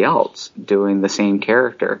somebody else doing the same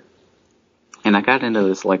character. And I got into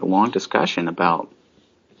this like long discussion about,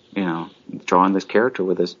 drawing this character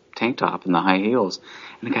with his tank top and the high heels.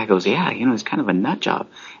 And the guy goes, yeah, he's kind of a nut job.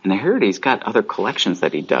 And I heard he's got other collections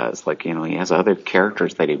that he does. Like, he has other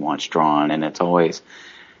characters that he wants drawn, and it's always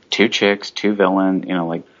 2 chicks, 2 villain,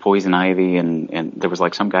 like Poison Ivy, and there was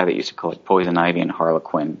like some guy that used to collect Poison Ivy and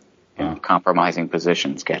Harlequin in compromising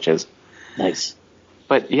position sketches. Nice.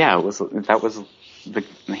 But yeah,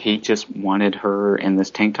 he just wanted her in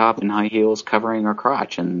this tank top and high heels covering her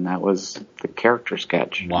crotch, and that was the character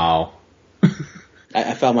sketch. Wow.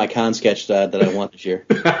 I found my con sketch that I want this year.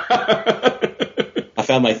 I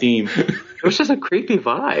found my theme. It was just a creepy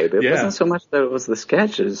vibe. It wasn't so much that it was the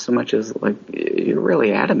sketches, so much as like you're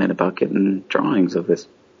really adamant about getting drawings of this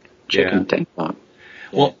chick in tank top.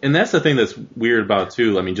 Well, and that's the thing that's weird about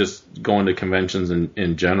too. I mean, just going to conventions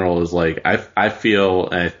in general is like I feel,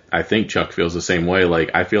 and I think Chuck feels the same way.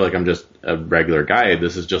 Like I feel like I'm just a regular guy.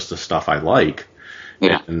 This is just the stuff I like.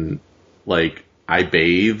 Yeah. And like I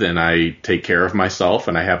bathe and I take care of myself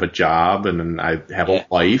and I have a job and I have a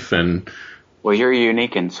wife and. Well, you're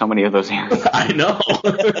unique in so many of those areas. I know.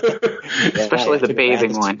 Especially the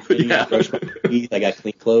bathing one. Yeah. Brush my teeth, I got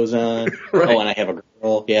clean clothes on. Right. Oh, and I have a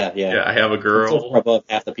girl. Yeah. Yeah, I have a girl. That's above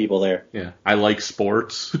half the people there. Yeah. I like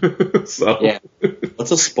sports. So. Yeah.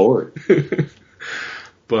 What's a sport?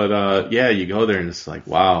 But, you go there and it's like,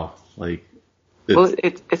 wow. Like. Well,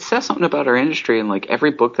 it says something about our industry, and like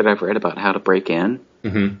every book that I've read about how to break in,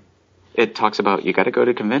 mm-hmm. It talks about you got to go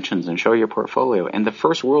to conventions and show your portfolio, and the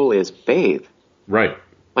first rule is bathe. Right.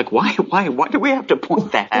 Like why do we have to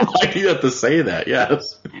point that out? Why do you have to say that?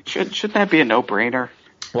 Yes. Should that be a no-brainer?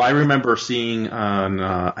 Well, I remember seeing on,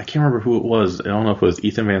 I can't remember who it was. I don't know if it was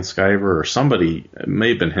Ethan Van Sciver or somebody. It may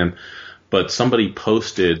have been him. But somebody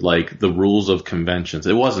posted, like, the rules of conventions.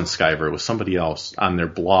 It wasn't Sciver. It was somebody else on their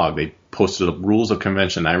blog. They posted the rules of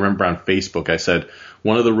convention. I remember on Facebook, I said,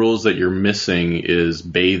 one of the rules that you're missing is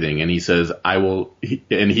bathing. And he says,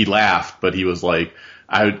 and he laughed, but he was like,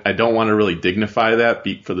 I don't want to really dignify that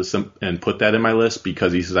and put that in my list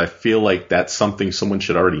because he says, I feel like that's something someone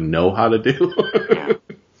should already know how to do. Yeah.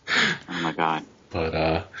 Oh my God.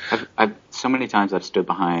 But, I've so many times I've stood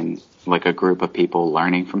behind like a group of people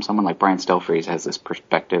learning from someone. Like Brian Stelfreeze has this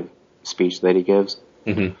perspective speech that he gives.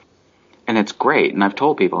 mm-hmm. And it's great. And I've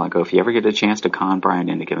told people, I go, if you ever get a chance to con Brian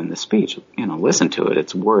into giving this speech, listen to it.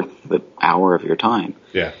 It's worth the hour of your time.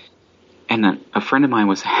 Yeah. And a friend of mine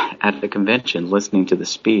was at the convention listening to the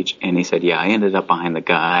speech, and he said, yeah, I ended up behind the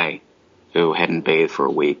guy who hadn't bathed for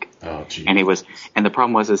a week. Oh, geez. And the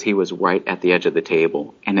problem was he was right at the edge of the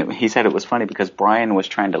table. And he said it was funny because Brian was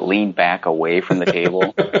trying to lean back away from the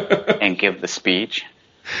table and give the speech,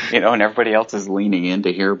 and everybody else is leaning in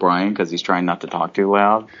to hear Brian because he's trying not to talk too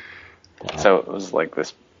loud. Wow. So it was like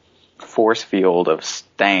this force field of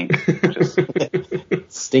stank. Just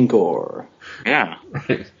Stinkor. Yeah.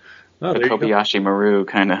 Right. Oh, The Kobayashi Maru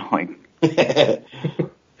kind of like.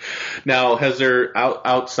 Now, has there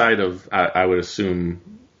outside of I would assume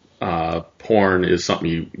porn is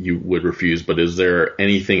something you would refuse, but is there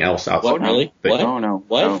anything else outside? What, really? That, What? Oh, no.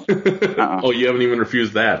 What? No. Oh, you haven't even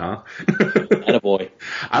refused that, huh? Attaboy.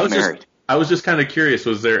 I was just kind of curious.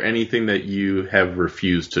 Was there anything that you have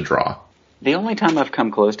refused to draw? The only time I've come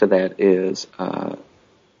close to that is. I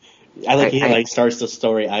like he starts the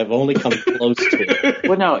story. I've only come close to it.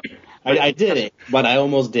 Well, no. I did it, but I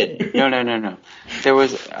almost did it. No. There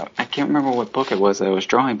was, I can't remember what book it was that I was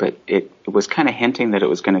drawing, but it was kind of hinting that it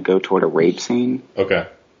was going to go toward a rape scene. Okay.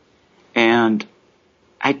 And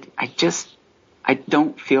I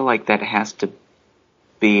don't feel like that has to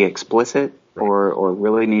be explicit or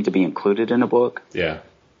really need to be included in a book. Yeah.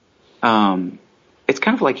 It's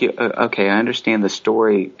kind of like okay, I understand the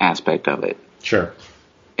story aspect of it. Sure.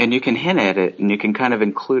 And you can hint at it and you can kind of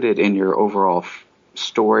include it in your overall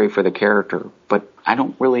story for the character, but I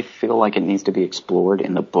don't really feel like it needs to be explored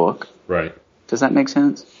in the book. Right. Does that make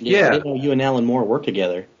sense? Yeah. I didn't know you and Alan Moore work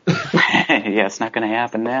together. Yeah, it's not going to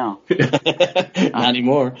happen now. Not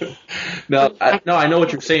anymore. No, I know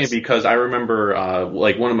what you're saying because I remember,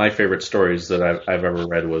 like one of my favorite stories that I've ever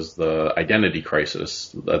read was the Identity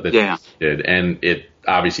Crisis that you did, and it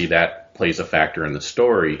obviously that plays a factor in the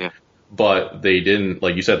story. Yeah. But they didn't,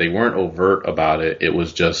 like you said, they weren't overt about it. It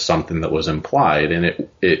was just something that was implied, and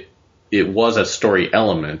it was a story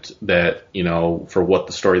element that, for what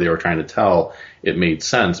the story they were trying to tell, it made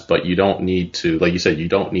sense. But you don't need to, like you said, you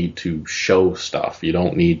don't need to show stuff. You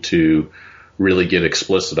don't need to really get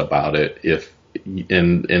explicit about it.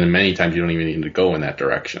 And many times you don't even need to go in that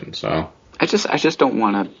direction. So I just don't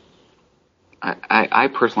want to. I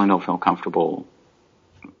personally don't feel comfortable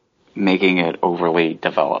making it overly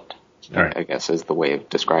developed. Right. I guess is the way of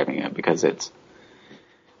describing it, because it's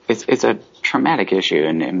a traumatic issue,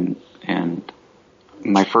 and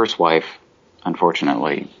my first wife,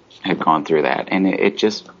 unfortunately, had gone through that, and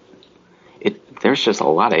there's just a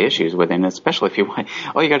lot of issues with it, and especially if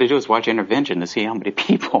all you got to do is watch Intervention to see how many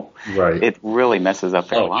people it really messes up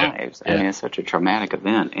their lives. Yeah. I mean, it's such a traumatic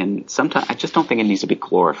event, and sometimes I just don't think it needs to be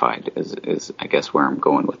glorified. Is I guess where I'm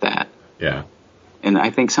going with that. Yeah. And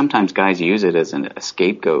I think sometimes guys use it as a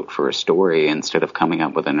scapegoat for a story instead of coming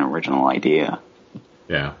up with an original idea.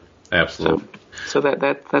 Yeah, absolutely. So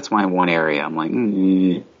that's my one area. I'm like,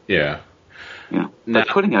 yeah. But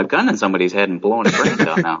putting a gun in somebody's head and blowing a brains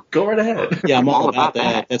out now. Go right ahead. Yeah, I'm all about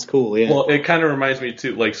that. That's cool, yeah. Well, it kind of reminds me,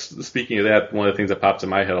 too, like, speaking of that, one of the things that pops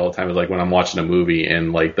in my head all the time is, like, when I'm watching a movie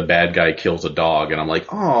and, like, the bad guy kills a dog, and I'm like,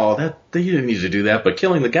 oh, you didn't need to do that, but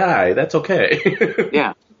killing the guy, that's okay.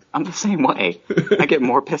 Yeah. I'm the same way. I get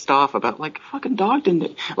more pissed off about, like, fucking dog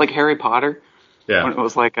didn't... Like Harry Potter. Yeah. When it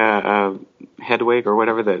was like a Hedwig or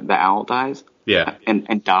whatever, the owl dies. Yeah.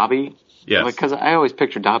 And Dobby. Yes. Because I always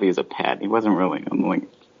pictured Dobby as a pet. He wasn't really. I'm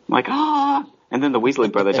like, ah! And then the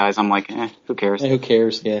Weasley brother dies. I'm like, who cares? Who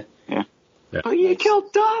cares, yeah. Yeah. But you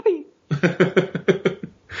killed Dobby!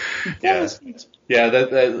 Yeah. Yeah,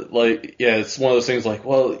 it's one of those things like,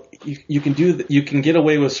 well, you can get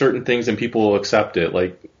away with certain things and people will accept it.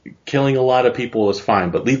 Like, killing a lot of people is fine,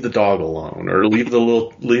 but leave the dog alone, or leave the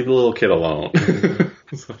little kid alone.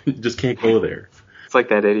 So you just can't go there. It's like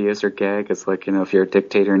that Eddie Izzard gag. It's like, if you're a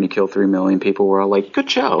dictator and you kill 3 million people, we're all like, good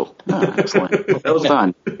show. Oh, excellent. Well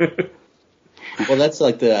done. Well, that's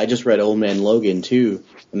like I just read Old Man Logan, too,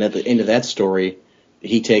 and at the end of that story,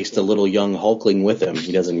 he takes the little young Hulkling with him.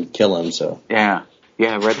 He doesn't kill him, so. Yeah,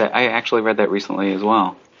 I read that. I actually read that recently as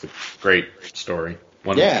well. It's a great story.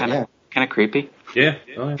 Kind of creepy. Yeah.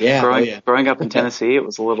 Oh, yeah. Growing up in Tennessee, it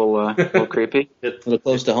was a little creepy. A little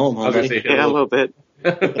close to home, huh? Buddy? Yeah, a little bit.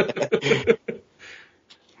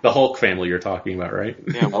 The Hulk family you're talking about, right?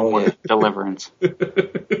 Yeah, Deliverance.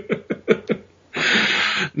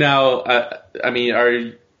 Now,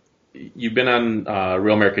 you've been on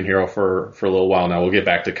Real American Hero for a little while now. We'll get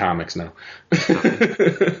back to comics now.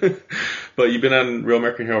 But you've been on Real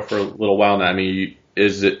American Hero for a little while now. I mean,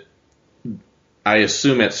 I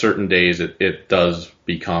assume at certain days it does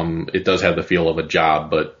have the feel of a job,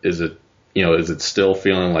 but is it still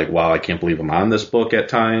feeling like, wow, I can't believe I'm on this book at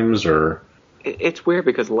times, or? It's weird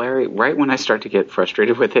because Larry, right when I start to get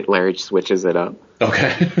frustrated with it, Larry switches it up.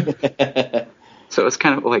 Okay. So it's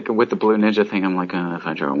kind of like with the Blue Ninja thing, I'm like, if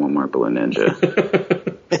I draw one more Blue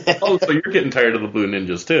Ninja. Oh, so you're getting tired of the Blue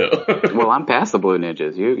Ninjas too. Well, I'm past the Blue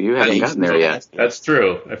Ninjas. You haven't gotten there yet. That's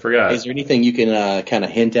true. I forgot. Is there anything you can kind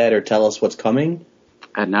of hint at or tell us what's coming?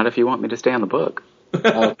 Not if you want me to stay on the book.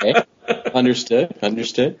 Okay. Understood.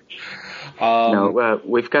 No,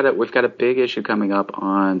 we've got a big issue coming up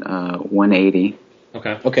on 180.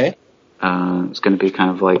 Okay. It's going to be kind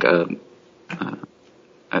of like a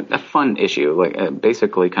fun issue, like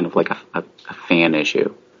basically kind of like a fan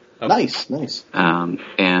issue. Okay. Nice.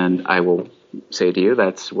 And I will say to you,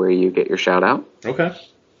 that's where you get your shout out. Okay.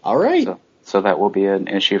 All right. So that will be an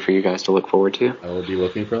issue for you guys to look forward to. I will be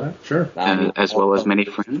looking for that. Sure. As well as many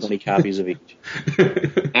friends. 20 copies of each.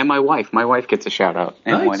 And my wife. My wife gets a shout out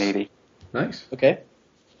in Nice. 180. Nice. Okay.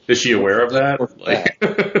 Is she aware of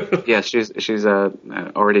that? Yeah, she's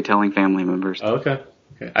already telling family members. Okay.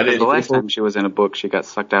 The last time she was in a book, she got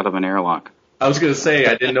sucked out of an airlock. I was going to say,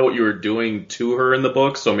 I didn't know what you were doing to her in the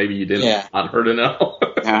book, so maybe you didn't want her to know.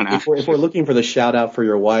 No. If we're looking for the shout out for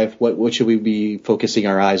your wife, what should we be focusing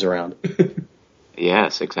our eyes around?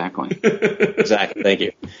 Yes, exactly. Exactly. Thank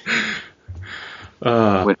you.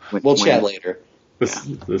 We'll chat later.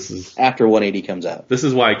 This is after 180 comes out. This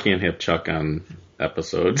is why I can't have Chuck on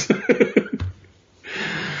episodes.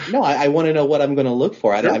 No, I want to know what I'm going to look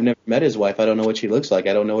for. Sure. I've never met his wife. I don't know what she looks like.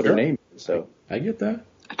 I don't know what her name is. So I get that.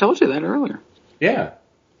 I told you that earlier. Yeah.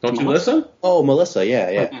 Don't you listen? Oh, Melissa.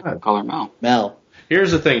 Yeah. I call her Mel. Mel.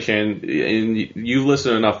 Here's the thing, Shane. And you've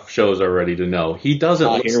listened to enough shows already to know he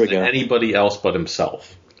doesn't listen to anybody else but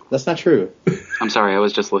himself. That's not true. I'm sorry. I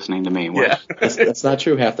was just listening to me. Yeah. That's not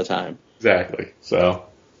true half the time. Exactly. So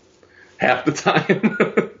half the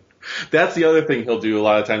time. That's the other thing he'll do a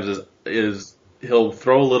lot of times is he'll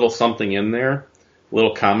throw a little something in there, a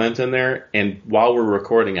little comment in there, and while we're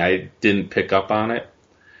recording, I didn't pick up on it.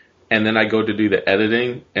 And then I go to do the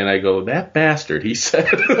editing, and I go, that bastard, he said.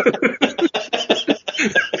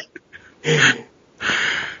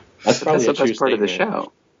 That's probably the best part of the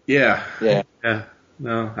show. Yeah. Yeah.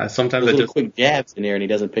 No, sometimes There's I little just quick jabs in there, and he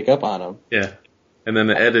doesn't pick up on them. Yeah. And then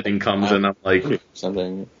the editing comes, and I'm like,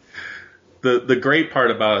 something. The great part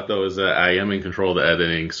about it, though, is that I am in control of the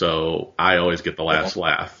editing, so I always get the last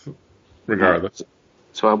laugh, regardless.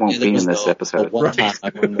 So I won't be in this episode.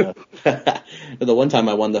 The one time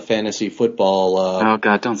I won the fantasy football. Oh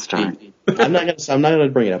God, don't start. I'm not gonna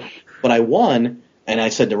bring it up. But I won, and I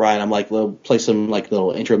said to Ryan, I'm like, play some like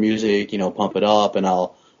little intro music, pump it up, and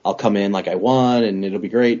I'll come in like I won, and it'll be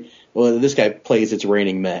great. Well, this guy plays It's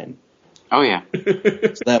Raining Men. Oh yeah.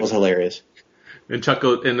 So that was hilarious. And Chuck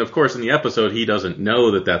goes, and of course in the episode he doesn't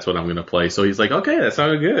know that that's what I'm going to play, so he's like, okay, that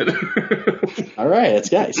sounded good. All right,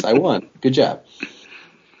 that's nice. I won. Good job.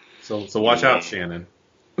 So watch out, Shannon.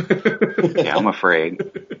 Yeah, I'm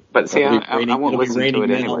afraid. But see, I won't listen to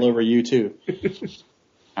it anyway. All over you too.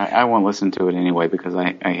 I won't listen to it anyway because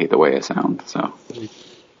I hate the way it sounds. So.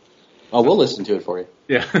 Oh, we'll listen to it for you.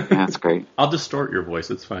 Yeah, that's great. I'll distort your voice.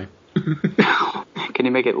 It's fine. Can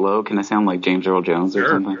you make it low? Can I sound like James Earl Jones or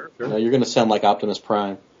something? Sure. No, you're going to sound like Optimus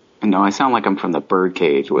Prime. No, I sound like I'm from the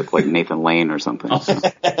Birdcage with like Nathan Lane or something. No,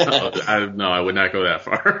 I would not go that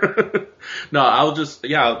far. No, I'll just,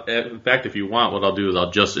 in fact, if you want, what I'll do is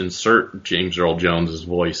I'll just insert James Earl Jones'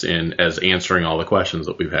 voice in as answering all the questions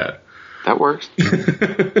that we've had. That works.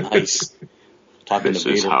 Nice. This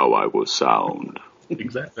is how I will sound.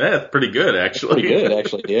 Exactly. That's pretty good, actually. Pretty good,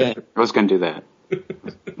 actually, yeah. I was going to do that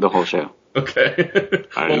the whole show. Okay.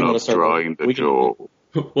 I love drawing the Joe.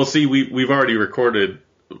 Well, see, we've already recorded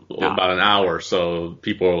about an hour, so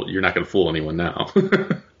you're not going to fool anyone now.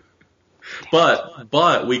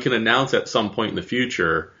 But we can announce at some point in the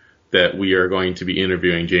future that we are going to be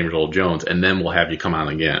interviewing James Earl Jones, and then we'll have you come on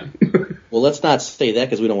again. Well, let's not say that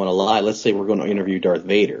because we don't want to lie. Let's say we're going to interview Darth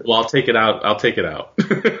Vader. Well, I'll take it out.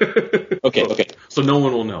 Okay. So no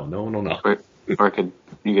one will know. No one will know. Or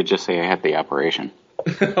you could just say I had the operation.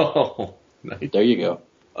 Oh, nice. There you go.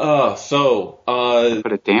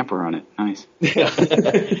 Put a damper on it. Nice.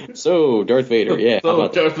 So, Darth Vader, yeah. So,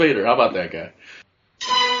 Darth Vader, how about that guy?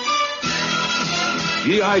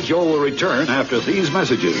 G.I. Joe will return after these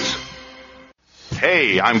messages.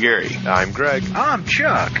 Hey, I'm Gary. I'm Greg. I'm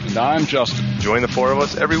Chuck. And I'm Justin. Join the four of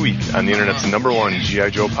us every week on the internet's #1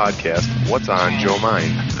 G.I. Joe podcast, What's on Joe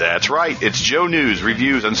Mind? That's right. It's Joe news,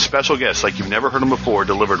 reviews, and special guests like you've never heard them before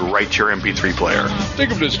delivered right to your MP3 player.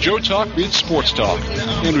 Think of it as Joe Talk meets Sports Talk.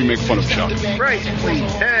 And we make fun of Chuck. Right, sweet.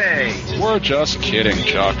 Hey. We're just kidding,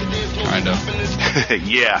 Chuck. Kinda.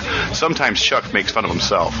 Yeah, sometimes Chuck makes fun of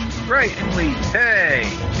himself. Right, sweet. Hey.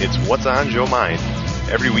 It's What's on Joe Mind.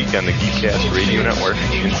 Every week on the Geekcast Radio Network,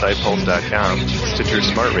 InsidePulse.com, Stitcher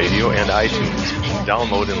Smart Radio, and iTunes.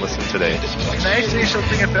 Download and listen today. Can I say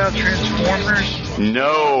something about Transformers?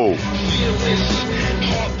 No!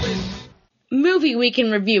 Movie Week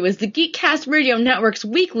in Review is the Geekcast Radio Network's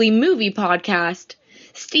weekly movie podcast.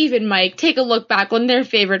 Steve and Mike take a look back on their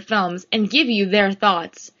favorite films and give you their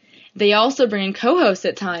thoughts. They also bring in co-hosts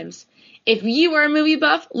at times. If you are a movie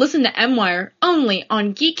buff, listen to M-Wire only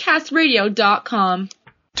on GeekCastRadio.com.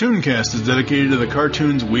 Tooncast is dedicated to the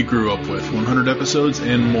cartoons we grew up with. 100 episodes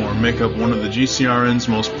and more make up one of the GCRN's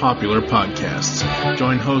most popular podcasts.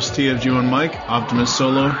 Join hosts TFG and Mike, Optimus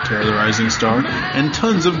Solo, Terror the Rising Star, and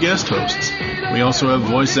tons of guest hosts. We also have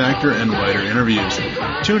voice actor and writer interviews.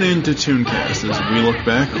 Tune in to Tooncast as we look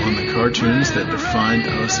back on the cartoons that defined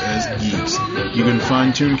us as geeks. You can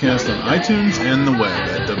find Tooncast on iTunes and the web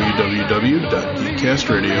at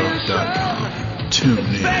www.geekcastradio.com. Tune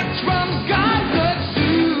in.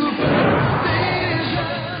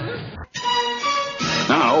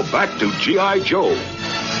 Now, back to G.I. Joe.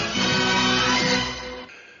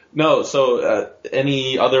 No, so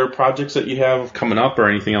any other projects that you have coming up or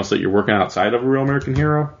anything else that you're working outside of A Real American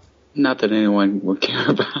Hero? Not that anyone would care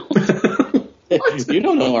about. You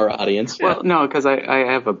don't know our audience. Well, no, because I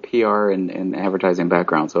have a PR and advertising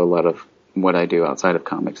background, so a lot of what I do outside of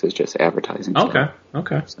comics is just advertising. Okay.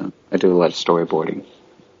 So I do a lot of storyboarding.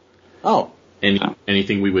 Oh.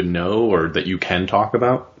 Anything we would know or that you can talk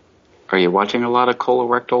about? Are you watching a lot of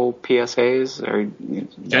colorectal PSAs?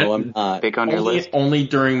 No, I'm not. Big on your list? Only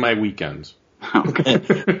during my weekends.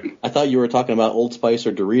 Okay. I thought you were talking about Old Spice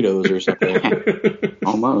or Doritos or something.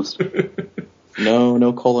 Almost.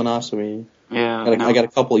 No colonoscopy. Yeah. I got a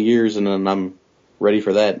couple of years and then I'm ready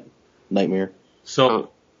for that nightmare. So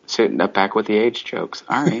back with the age jokes.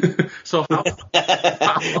 All right. So how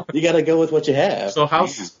you got to go with what you have. So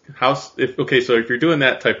if you're doing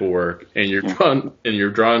that type of work and you're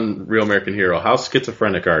drawing Real American Hero, how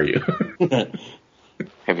schizophrenic are you?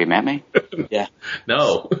 Have you met me? Yeah.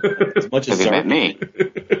 No. As much as Have you met me?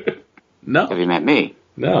 No. Have you met me?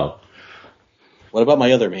 No. What about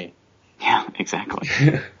my other me? Yeah, exactly.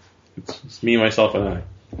 It's me, myself, and I.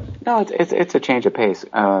 No, it's a change of pace.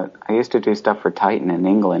 I used to do stuff for Titan in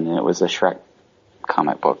England, and it was a Shrek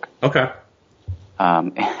comic book. Okay.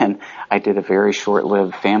 And I did a very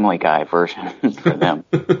short-lived Family Guy version for them,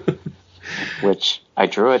 which I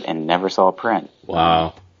drew it and never saw print.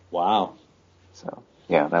 Wow. So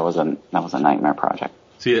yeah, that was a nightmare project.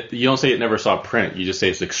 See, you don't say it never saw print. You just say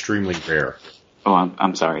it's extremely rare. Oh,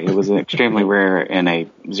 I'm sorry. It was extremely rare in a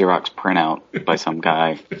Xerox printout by some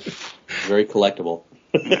guy. Very collectible.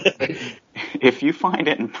 If you find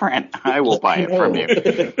it in print, I will buy it from you.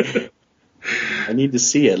 I need to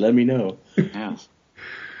see it. Let me know. Yes.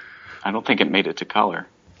 I don't think it made it to color.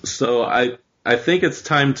 So I think it's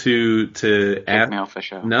time to Take me off the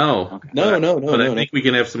show. No. Okay. No. But I think we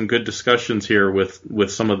can have some good discussions here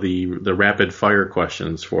with some of the rapid fire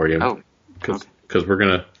questions for you. Oh. Because we're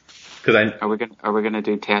gonna. Are we gonna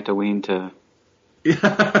do Tatooine to?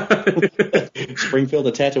 Springfield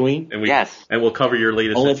to Tatooine? Yes. And we'll cover your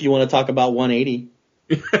latest. Only if you want to talk about 180.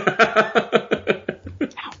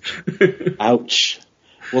 Ouch.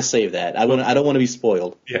 We'll save that. I don't want to be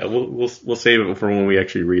spoiled. Yeah, we'll save it for when we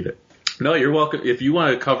actually read it. No, you're welcome. If you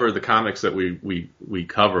want to cover the comics that we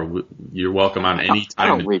cover, you're welcome on any time. I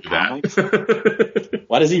don't read comics.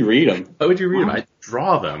 Why does he read them? Why would you read them? I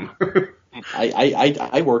draw them.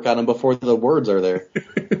 I work on them before the words are there.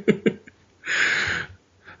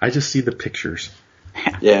 I just see the pictures.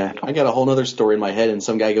 Yeah, I got a whole other story in my head, and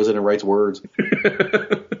some guy goes in and writes words.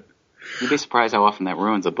 You'd be surprised how often that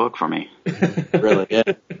ruins a book for me. Really? Yeah.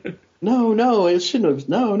 No, it shouldn't have.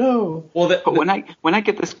 No. Well, but when I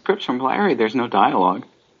get the scripts from Larry, there's no dialogue.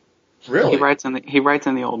 Really? He writes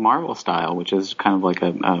in the old Marvel style, which is kind of like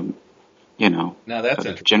a Now that's a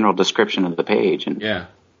interesting. general description of the page. And Yeah.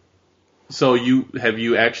 So you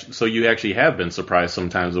actually have been surprised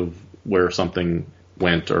sometimes of where something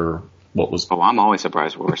went or what was. I'm always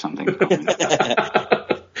surprised where something's going.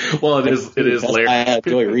 Well, it is That's why I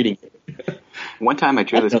enjoy reading it. One time I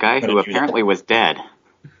drew this guy who apparently was dead.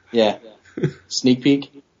 Yeah. Sneak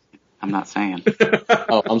peek? I'm not saying.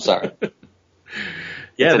 Oh, I'm sorry.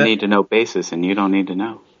 Yeah, It's a need-to-know basis, and you don't need to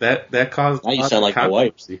know. that caused. Now you sound like my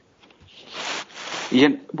wife. Yeah,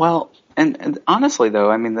 well, and honestly, though,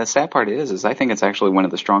 I mean, the sad part is I think it's actually one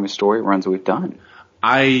of the strongest story runs we've done.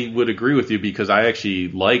 I would agree with you because I actually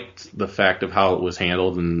liked the fact of how it was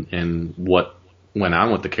handled and what went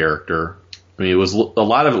on with the character. I mean, it was a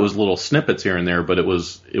lot of it was little snippets here and there, but it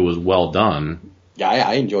was well done. Yeah,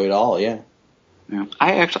 I enjoy it all. Yeah. Yeah.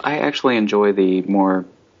 I actually enjoy the more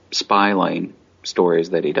spy lane stories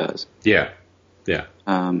that he does. Yeah.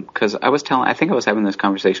 Because I think I was having this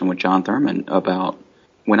conversation with John Thurman about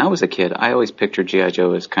when I was a kid. I always pictured G.I.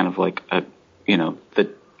 Joe as kind of like the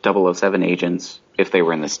 007 agents if they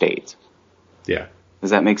were in the States. Yeah. Does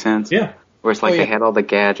that make sense? Yeah. Where it's like they had all the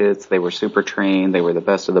gadgets, they were super trained, they were the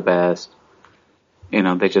best of the best.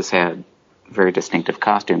 They just had very distinctive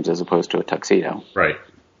costumes as opposed to a tuxedo. Right.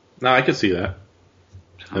 No, I could see that.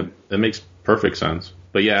 That makes perfect sense.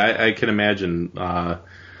 But yeah, I can imagine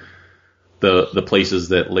the places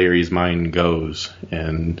that Larry's mind goes,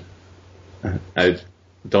 and I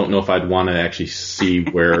don't know if I'd want to actually see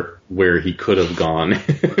where he could have gone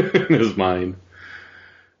in his mind.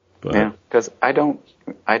 But. Yeah, because I don't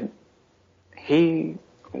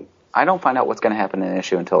find out what's going to happen in an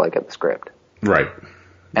issue until I get the script. Right.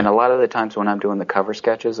 And a lot of the times when I'm doing the cover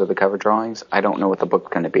sketches or the cover drawings, I don't know what the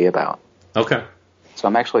book's going to be about. Okay. So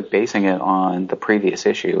I'm actually basing it on the previous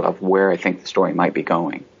issue of where I think the story might be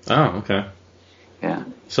going. Oh, okay. Yeah.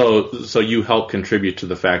 So you help contribute to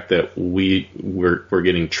the fact that we're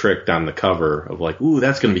getting tricked on the cover of like, ooh,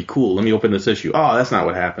 that's going to be cool. Let me open this issue. Oh, that's not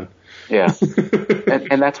what happened. Yeah.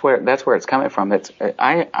 and that's where it's coming from.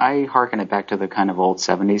 I hearken it back to the kind of old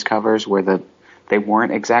 70s covers where they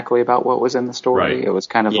weren't exactly about what was in the story. Right. It was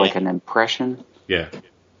kind of like an impression. Yeah.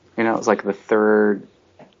 It was like the third.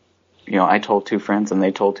 I told two friends and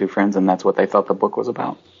they told two friends, and that's what they thought the book was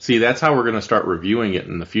about. See, that's how we're going to start reviewing it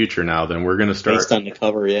in the future now. Then we're going to start... Based on the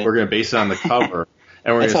cover, yeah. We're going to base it on the cover.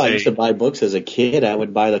 And we're That's going how to I used to buy books as a kid. I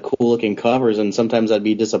would buy the cool-looking covers, and sometimes I'd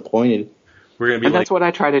be disappointed. We're going to be and that's what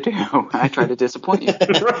I try to do. I try to disappoint you.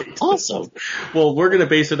 Right. Awesome. Well, we're going to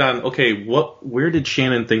base it on, okay, where did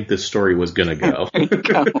Shannon think this story was going to go? There you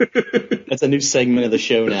go. That's a new segment of the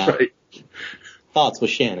show now. Right. Thoughts with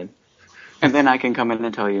Shannon. And then I can come in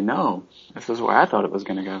and tell you, no, this is where I thought it was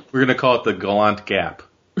going to go. We're going to call it the Gallant Gap.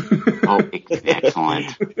 Oh,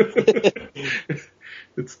 excellent.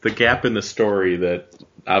 It's the gap in the story that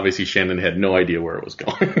obviously Shannon had no idea where it was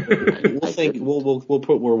going. We'll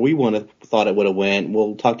put where we thought it would have went.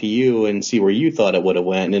 We'll talk to you and see where you thought it would have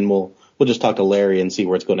went, and then we'll just talk to Larry and see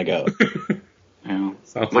where it's going to go. Yeah.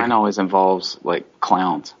 Mine always involves like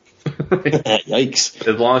clowns. Yikes!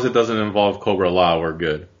 As long as it doesn't involve Cobra Law, we're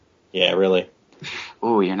good. Yeah, really.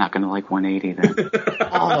 Oh, you're not going to like 180 then.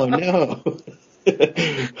 Oh no!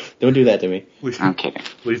 Don't do that to me. I'm kidding.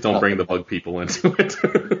 Please don't bring the bug people into it.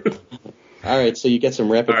 All right, so you get some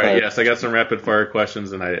rapid fire. Yes, I got some rapid fire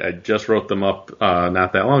questions, and I just wrote them up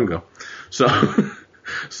not that long ago.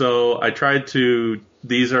 So I tried to.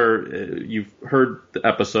 These are you've heard the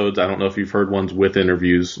episodes. I don't know if you've heard ones with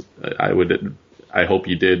interviews. I hope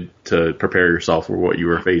you did to prepare yourself for what you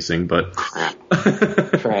were facing, but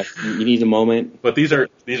Crap. You need a moment. But these are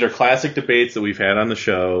classic debates that we've had on the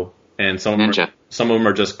show, and some of them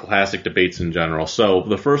are just classic debates in general. So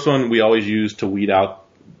the first one we always use to weed out,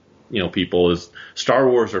 people is Star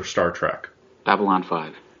Wars or Star Trek. Babylon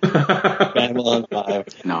 5. Babylon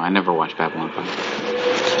 5. No, I never watched Babylon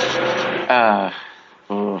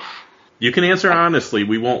 5. You can answer honestly.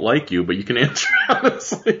 We won't like you, but you can answer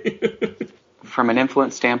honestly. From an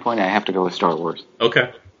influence standpoint, I have to go with Star Wars.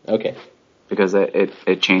 Okay. Because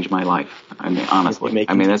it changed my life. I mean, honestly.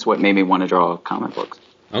 That's what made me want to draw comic books.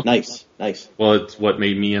 Okay. Nice. Well, it's what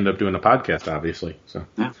made me end up doing a podcast, obviously. So.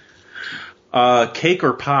 Yeah. Cake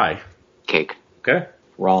or pie? Cake. Okay.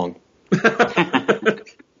 Wrong. If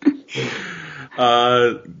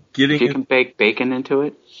you can bake bacon into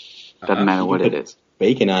it, doesn't matter what it is.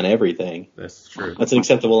 Bacon on everything. That's true. That's an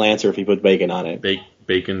acceptable answer if you put bacon on it.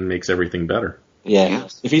 Bacon makes everything better. Yeah.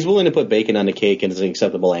 Yes. If he's willing to put bacon on the cake, it's an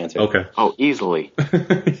acceptable answer. Okay. Oh, easily.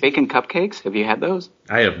 Bacon cupcakes? Have you had those?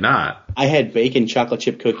 I have not. I had bacon chocolate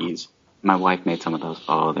chip cookies. My wife made some of those.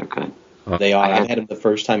 Oh, they're good. They are. I had them the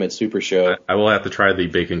first time at Super Show. I will have to try the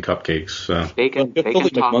bacon cupcakes. So. Bacon Philly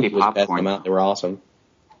toffee McMonkey was passing them popcorn. out. They were awesome.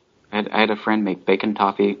 I had a friend make bacon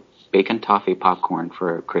toffee popcorn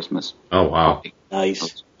for Christmas. Oh, wow. Nice. It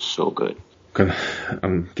was so good.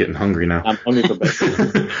 I'm getting hungry now. I'm hungry for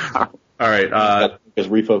bacon. All right. Because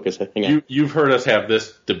refocus. Hang on. You've heard us have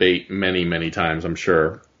this debate many, many times, I'm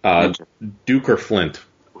sure. Duke or Flint?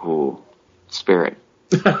 Ooh, Spirit.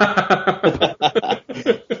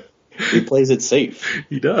 He plays it safe.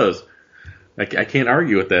 He does. I can't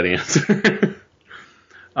argue with that answer.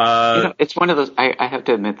 It's one of those. I have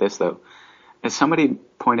to admit this though. As somebody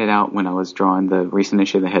pointed out when I was drawing the recent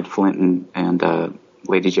issue that had Flint and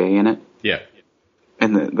Lady J in it, yeah.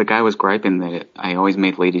 and the guy was griping that I always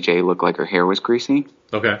made Lady J look like her hair was greasy.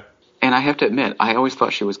 Okay. And I have to admit, I always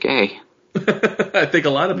thought she was gay. I think a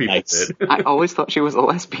lot of people did. I always thought she was a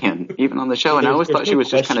lesbian, even on the show, and I always thought she was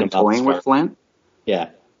just kind of toying with Flint. Yeah.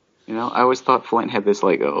 You know, I always thought Flint had this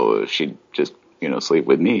like, oh, if she'd just, sleep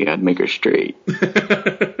with me, I'd make her straight.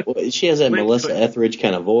 Well, she has that Melissa Etheridge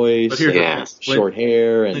kind of voice, yeah, short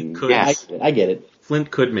hair, and I get it. Flint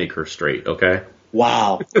could make her straight, okay?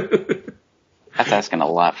 Wow. That's asking a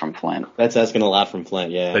lot from Flint. That's asking a lot from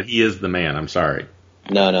Flint, yeah. But he is the man, I'm sorry.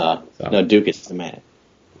 No, Duke is the man.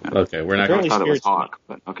 Okay, we're not going to thought it was Hawk,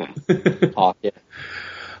 but okay. Hawk, yeah.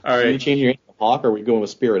 All right. Are you changing your answer to Hawk, or are we going with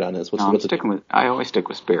Spirit on this? I always stick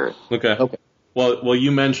with Spirit. Okay. Well,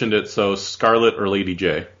 you mentioned it, so Scarlet or Lady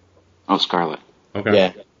J? Oh, Scarlet. Okay.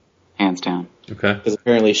 Yeah. Hands down. Okay. Because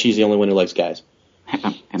apparently she's the only one who likes guys.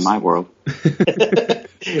 In my world.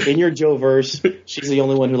 In your Joe verse, she's the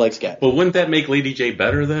only one who likes guys. Well, wouldn't that make Lady J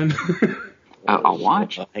better then? I'll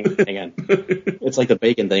watch. Hang on. It's like the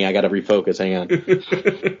bacon thing. I got to refocus. Hang on.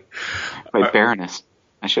 Wait, Baroness.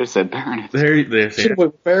 I should have said Baroness. There. Should have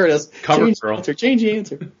went Baroness. Cover girl. Change the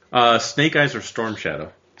answer. Snake Eyes or Storm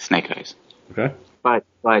Shadow? Snake Eyes. Okay. But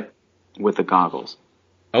with the goggles.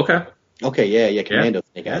 Okay. Okay, yeah, Commando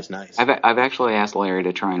Snake Eyes, nice. I've actually asked Larry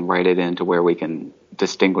to try and write it into where we can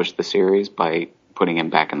distinguish the series by putting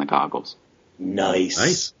him back in the goggles.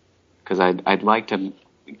 Nice. Because I'd like to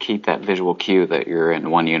keep that visual cue that you're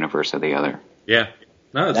in one universe or the other. Yeah.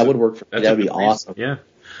 No, that would work for me. That would be awesome. Yeah.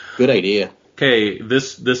 Good idea. Okay,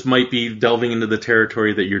 this might be delving into the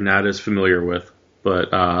territory that you're not as familiar with,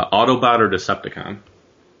 but Autobot or Decepticon?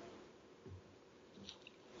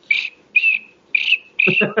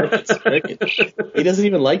 He doesn't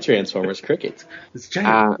even like Transformers. Crickets. It's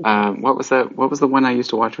giant. What was that? What was the one I used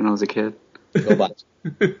to watch when I was a kid? GoBots.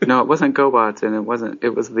 No, it wasn't GoBots, and it wasn't. It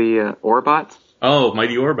was the Orbots. Oh,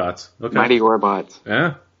 Mighty Orbots. Okay. Mighty Orbots.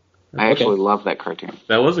 Yeah. I actually love that cartoon.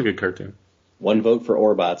 That was a good cartoon. One vote for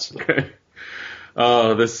Orbots. Okay.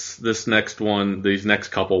 This next one, these next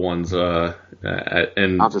couple ones,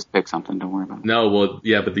 and I'll just pick something. Don't worry about it. No, well,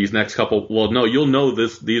 yeah, but these next couple, well, no, you'll know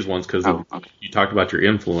these ones because you talked about your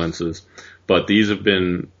influences, but these have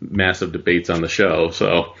been massive debates on the show.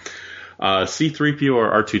 So, C-3PO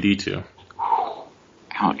or R2-D2?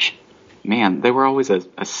 Ouch, man, they were always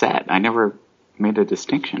a set. I never made a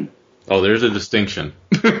distinction. Oh, there's a distinction.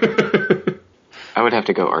 I would have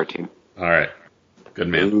to go R2. All right, good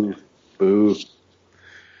man. Boo.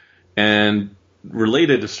 And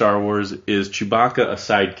related to Star Wars, is Chewbacca a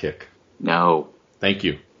sidekick? No. Thank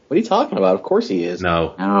you. What are you talking about? Of course he is.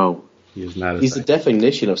 No. He is not a He's the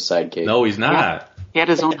definition of sidekick. No, he's not. Yeah. He had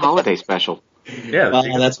his own holiday special. Yeah.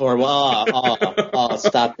 Oh, that's horrible. Oh,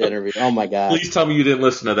 stop the interview. Oh, my God. Please tell me you didn't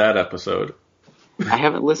listen to that episode. I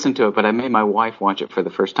haven't listened to it, but I made my wife watch it for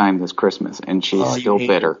the first time this Christmas, and she's still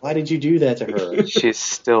bitter. Why did you do that to her? She's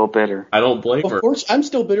still bitter. I don't blame her. Of course, I'm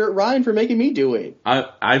still bitter at Ryan for making me do it.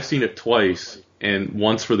 I've seen it twice, and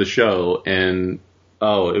once for the show, and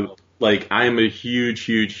I am a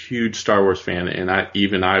huge Star Wars fan, and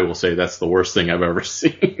I will say that's the worst thing I've ever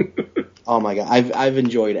seen. Oh my God, I've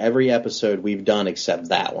enjoyed every episode we've done except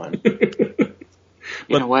that one.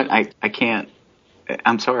 You know what? I can't.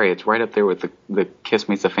 I'm sorry, it's right up there with the Kiss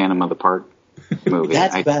Meets the Phantom of the Park movie.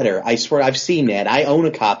 That's better. I swear, I've seen that. I own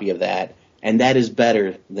a copy of that, and that is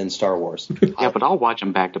better than Star Wars. Yeah, but I'll watch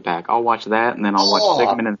them back to back. I'll watch that, and then I'll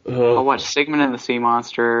watch Sigmund and the Sea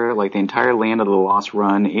Monster, like the entire Land of the Lost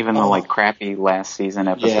run, even the like crappy last season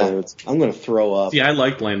episodes. Yeah, I'm gonna throw up. See, I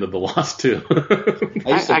liked Land of the Lost too.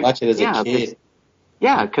 I used to watch it as a kid.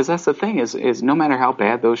 Yeah, because that's the thing is no matter how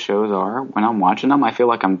bad those shows are, when I'm watching them, I feel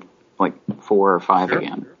like I'm like 4 or 5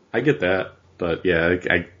 again. I get that, but yeah,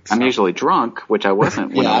 I'm usually drunk, which I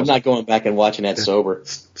wasn't. I'm not going back and watching that sober.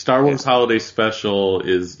 Star Wars Holiday Special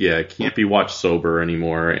is can't be watched sober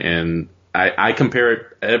anymore, and I compare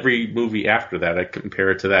it, every movie after that, I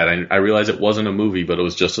compare it to that. I realize it wasn't a movie, but it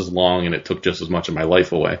was just as long and it took just as much of my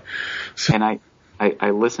life away. So, And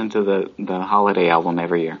I listen to the holiday album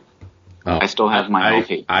every year. I still have my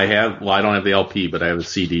LP. I don't have the LP, but I have a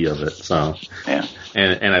CD of it. So Yeah.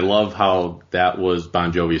 And I love how that was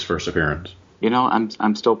Bon Jovi's first appearance. You know,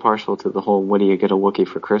 I'm still partial to the whole "what do you get a Wookiee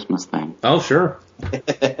for Christmas" thing. Oh, sure.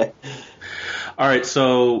 All right,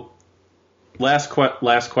 so last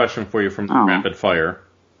question for you from Rapid Fire.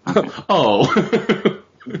 Okay. Oh.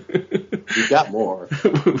 You've got more.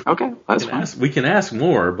 Okay, that's fine. We can ask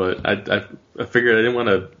more, but I figured I didn't want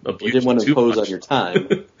to abuse We didn't want to too impose much. on your time.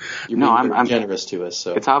 You're No, being very I'm generous to us.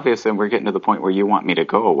 So It's obvious that we're getting to the point where you want me to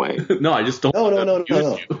go away. No, I just don't.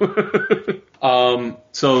 No.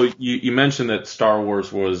 So you mentioned that Star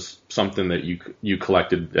Wars was something that you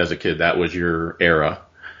collected as a kid. That was your era,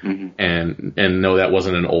 and no, that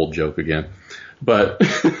wasn't an old joke again. But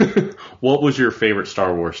what was your favorite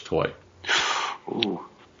Star Wars toy? Ooh.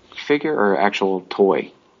 Figure or actual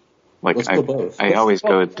toy? Like Let's go both. I always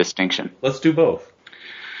go with distinction. Let's do both.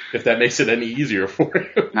 If that makes it any easier for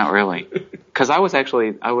you. Not really, because I was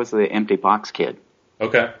the empty box kid.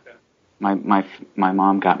 Okay. My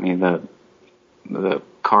mom got me the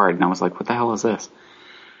card, and I was like, "What the hell is this?"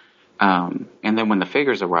 And then when the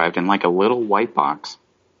figures arrived in like a little white box,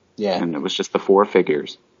 and it was just the 4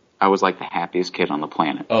 figures, I was like the happiest kid on the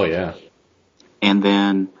planet. Oh yeah. And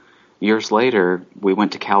then years later, we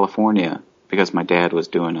went to California because my dad was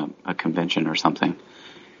doing a convention or something,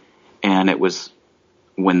 and it was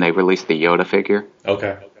when they released the Yoda figure.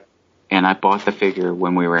 Okay. And I bought the figure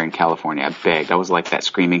when we were in California. I begged. I was like that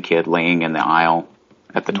screaming kid laying in the aisle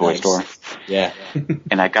at the toy store. Yeah.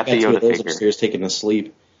 And I got the two Yoda of those figure. upstairs taking a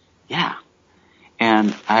sleep. Yeah.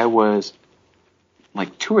 And I was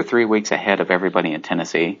like 2 or 3 weeks ahead of everybody in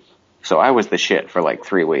Tennessee. So I was the shit for like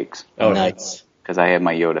 3 weeks. Oh, nice. Because I had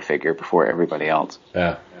my Yoda figure before everybody else.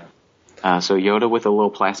 Yeah. So Yoda with a little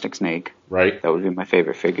plastic snake. Right. That would be my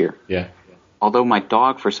favorite figure. Yeah. Although my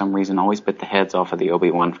dog, for some reason, always bit the heads off of the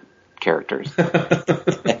Obi-Wan characters.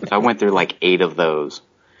 So I went through like 8 of those.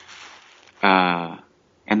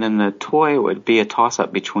 And then the toy would be a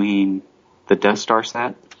toss-up between the Death Star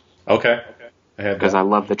set. Okay. I had Because that. I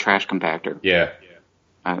love the trash compactor. Yeah.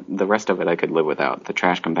 The rest of it I could live without. The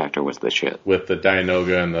trash compactor was the shit. With the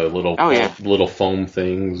Dianoga and the little little foam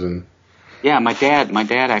things and Yeah, my dad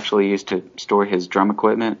actually used to store his drum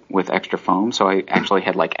equipment with extra foam, so I actually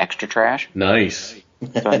had like extra trash. Nice.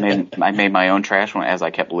 So I made my own trash as I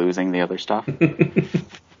kept losing the other stuff.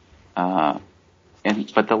 But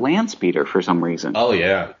the land speeder for some reason. Oh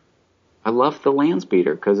yeah. I loved the land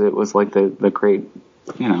speeder because it was like the great,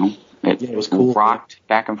 it was cool. Rocked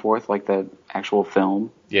back and forth like the actual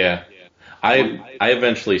film. Yeah. I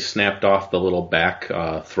eventually snapped off the little back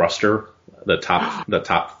thruster, the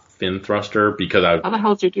top fin thruster, because How the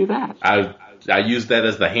hell did you do that? I used that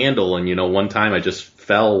as the handle, and one time I just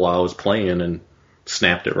fell while I was playing and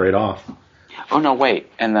snapped it right off. Oh no, wait,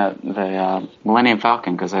 and the Millennium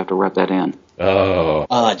Falcon, because I have to rub that in. Oh.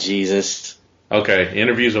 Oh, Jesus. Okay,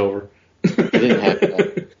 interview's over. I didn't have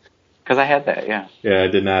that. Because I had that, yeah. Yeah, I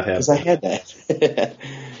did not have Because I had that.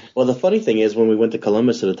 Well, the funny thing is, when we went to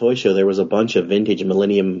Columbus to the toy show, there was a bunch of vintage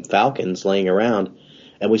Millennium Falcons laying around,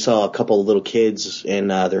 and we saw a couple of little kids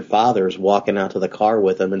and their fathers walking out to the car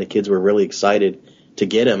with them, and the kids were really excited to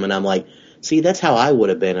get them, and I'm like, see, that's how I would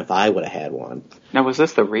have been if I would have had one. Now, was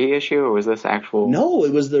this the reissue, or was this actual... No,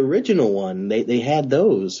 it was the original one. They had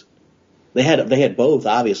those. They had both,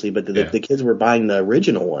 obviously, but the kids were buying the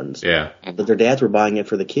original ones. Yeah. But their dads were buying it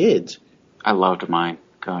for the kids. I loved mine.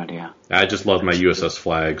 God, yeah. I just love my USS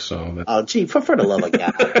flag, so... That's... Oh, gee, for the love of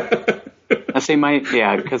God. I see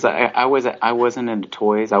because I wasn't into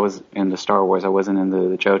toys. I was into Star Wars. I wasn't into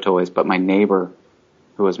the Joe toys, but my neighbor,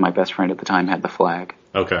 who was my best friend at the time, had the flag.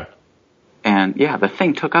 Okay. And, yeah, the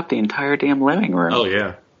thing took up the entire damn living room. Oh,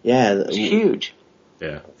 yeah. Yeah. It's huge.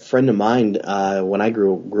 Yeah. A friend of mine, when I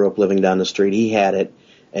grew up living down the street, he had it,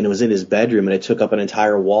 and it was in his bedroom, and it took up an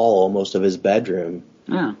entire wall almost of his bedroom.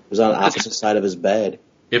 Yeah. It was on the opposite side of his bed.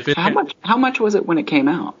 How much was it when it came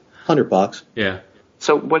out? $100. Yeah.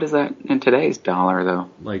 So what is that in today's dollar, though?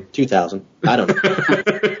 Like $2,000. I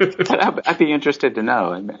don't know. I'd be interested to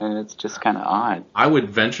know, and it's just kind of odd. I would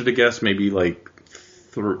venture to guess maybe like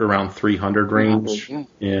around 300 range.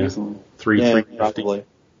 Yeah. 350. Probably.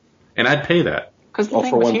 And I'd pay that.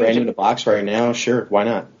 For one brand new in a box right now, sure, why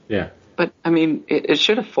not? Yeah. But, I mean, it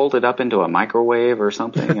should have folded up into a microwave or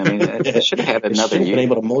something. I mean, it should have had another been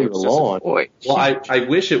able to mow your lawn. Boy. Well, I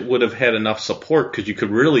wish it would have had enough support, because you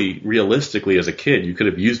could realistically, as a kid, you could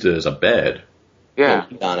have used it as a bed. Yeah.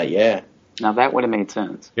 On it, yeah. Now, that would have made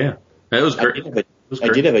sense. Yeah. That was great. I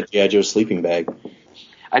did have a G.I. Joe sleeping bag.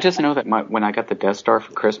 I just know that when I got the Death Star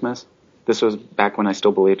for Christmas, this was back when I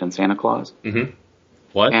still believed in Santa Claus. Mm-hmm.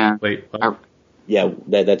 What? And Wait. What? Yeah,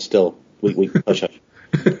 that's still we hush.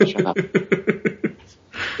 Shut up.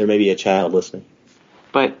 There may be a child listening.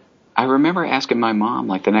 But I remember asking my mom,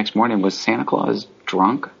 like the next morning, was Santa Claus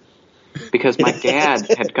drunk? Because my dad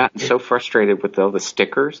had gotten so frustrated with all the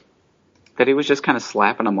stickers that he was just kind of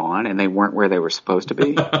slapping them on, and they weren't where they were supposed to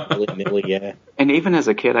be. Yeah. And even as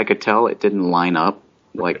a kid, I could tell it didn't line up,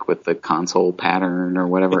 like with the console pattern or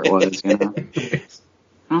whatever it was, you know. And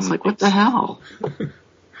I was like, what the hell?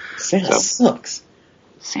 Santa sucks.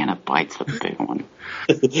 Santa bites the big one.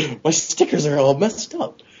 My stickers are all messed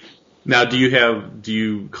up. Now, do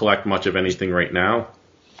you collect much of anything right now?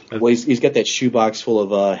 Well, he's got that shoebox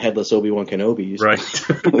full of headless Obi-Wan Kenobis. Right.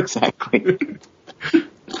 Exactly.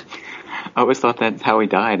 I always thought that's how he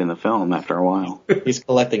died in the film after a while. He's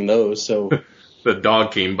collecting those, so... A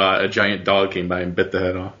giant dog came by and bit the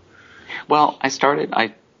head off. Well,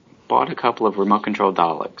 I bought a couple of remote control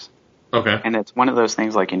Daleks. Okay. And it's one of those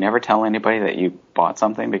things like you never tell anybody that you bought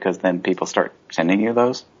something because then people start sending you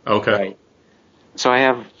those. Okay. Right. So I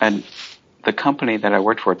have the company that I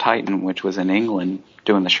worked for, Titan, which was in England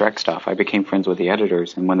doing the Shrek stuff. I became friends with the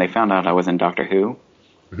editors, and when they found out I was in Doctor Who,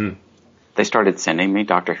 they started sending me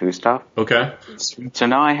Doctor Who stuff. Okay. So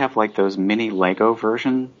now I have like those mini Lego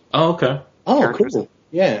version. Oh, okay. Oh, characters. cool.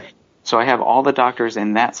 Yeah. So I have all the Doctors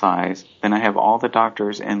in that size. Then I have all the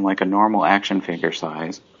Doctors in like a normal action figure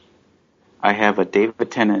size. I have a David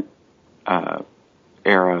Tennant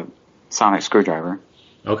era sonic screwdriver.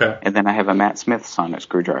 Okay. And then I have a Matt Smith sonic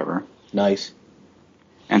screwdriver. Nice.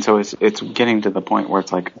 And so it's getting to the point where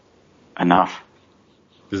it's like, enough.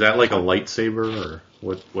 Is that like a lightsaber or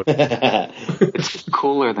what? It's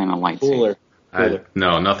cooler than a lightsaber. Cooler.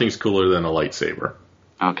 No, nothing's cooler than a lightsaber.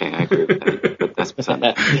 Okay, I agree with that. But that's beside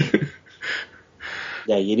that.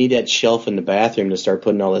 Yeah, you need that shelf in the bathroom to start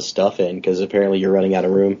putting all this stuff in, because apparently you're running out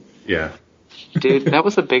of room. Yeah. Dude, that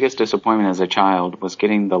was the biggest disappointment as a child, was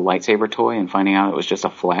getting the lightsaber toy and finding out it was just a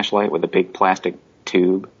flashlight with a big plastic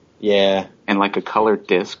tube. Yeah. And like a colored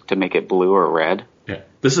disc to make it blue or red. Yeah.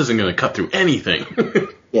 This isn't going to cut through anything.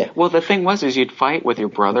 Yeah. Well, the thing was, is you'd fight with your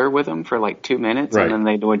brother with them for like 2 minutes, Right. and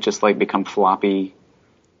then they would just like become floppy,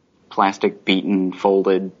 plastic beaten,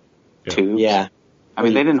 folded tubes. Yeah. I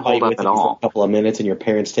mean, they didn't hold Fight up with at them for all. a couple of minutes, and your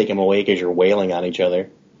parents take them away because you're wailing on each other.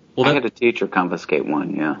 Well, I had a teacher confiscate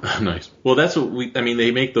one, yeah. Nice. Well, that's what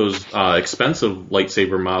they make those expensive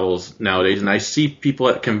lightsaber models nowadays, and I see people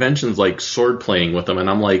at conventions like sword playing with them, and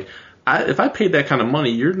I'm like, if I paid that kind of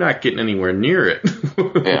money, you're not getting anywhere near it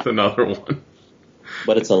with another one.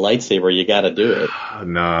 But it's a lightsaber, you gotta do it.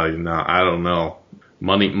 No, I don't know.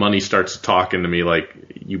 Money starts talking to me like,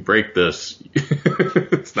 you break this,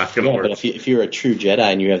 it's not going to work. But if you're a true Jedi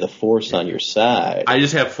and you have the Force on your side, I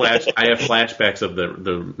just have flashbacks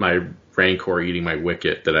of my Rancor eating my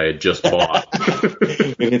Wicket that I had just bought.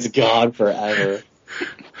 and it's gone forever.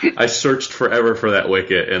 I searched forever for that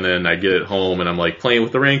Wicket, and then I get it home, and I'm like, playing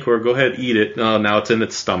with the Rancor, go ahead, eat it. No, now it's in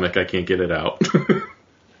its stomach, I can't get it out. And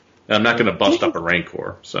I'm not going to bust up a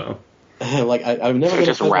Rancor, so. Like I've never. It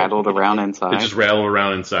just rattled around inside. It just rattled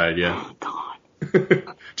around inside, yeah. Oh, God.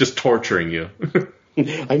 Just torturing you.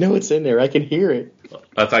 I know it's in there. I can hear it.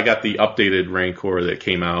 I got the updated Rancor that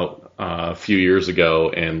came out a few years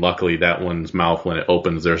ago, and luckily that one's mouth, when it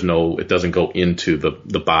opens, it doesn't go into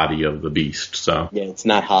the body of the beast. So yeah, it's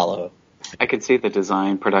not hollow. I could see the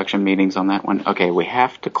design production meetings on that one. Okay, we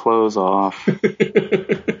have to close off.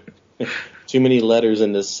 Too many letters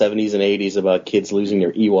in the 70s and 80s about kids losing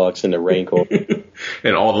their Ewoks in the Rancor.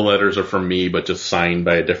 And all the letters are from me, but just signed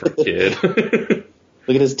by a different kid.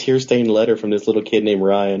 Look at this tear-stained letter from this little kid named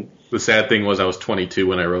Ryan. The sad thing was I was 22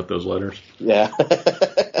 when I wrote those letters. Yeah.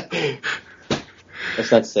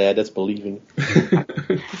 That's not sad, that's believing.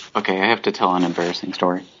 Okay, I have to tell an embarrassing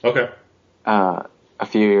story. Okay. A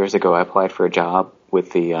few years ago, I applied for a job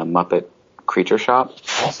with the Muppet Creature Shop.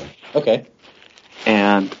 Awesome. Okay.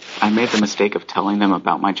 And I made the mistake of telling them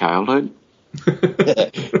about my childhood,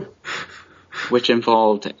 which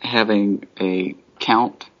involved having a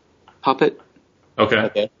Count puppet.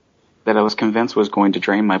 Okay. That I was convinced was going to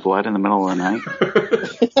drain my blood in the middle of the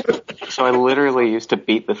night. So I literally used to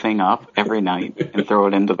beat the thing up every night and throw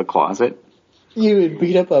it into the closet. You would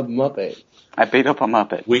beat up a Muppet. I beat up a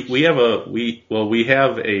Muppet. We have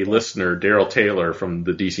a listener, Daryl Taylor from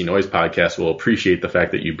the DC Noise podcast, will appreciate the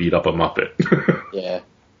fact that you beat up a Muppet. Yeah.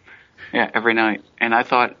 Yeah, every night. And I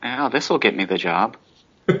thought, oh, this will get me the job.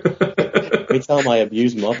 me tell him I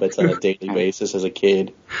abuse Muppets on a daily basis as a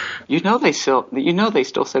kid. They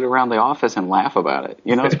still sit around the office and laugh about it.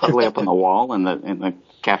 It's probably up on the wall in the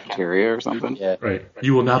cafeteria or something. Yeah. Right.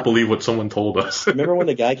 You will not believe what someone told us. Remember when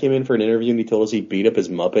the guy came in for an interview and he told us he beat up his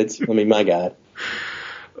Muppets? I mean, my God.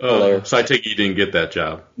 So I take it you didn't get that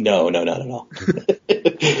job. No, not at all.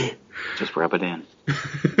 Just rub it in.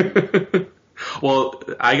 Well,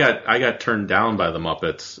 I got turned down by the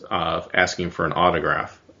Muppets asking for an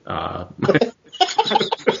autograph. They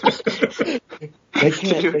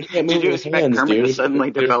can't move Did you their expect hands, Kermit to dude.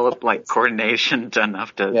 suddenly develop coordination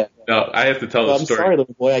enough to? Yeah. No, I have to tell I'm this story. sorry,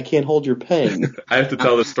 little boy, I can't hold your pen. I have to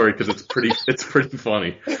tell this story because it's pretty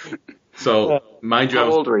funny. So, mind you,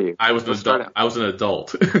 How old were you? I was an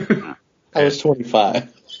adult. I was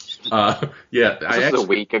 25. Yeah, This was a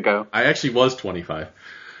week ago. I actually was 25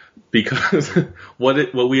 because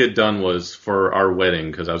what we had done was for our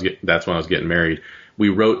wedding, because that's when I was getting married. We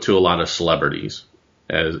wrote to a lot of celebrities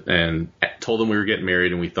and told them we were getting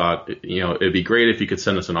married, and we thought it'd be great if you could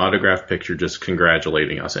send us an autographed picture just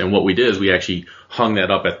congratulating us. And what we did is we actually hung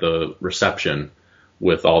that up at the reception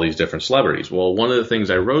with all these different celebrities. Well, one of the things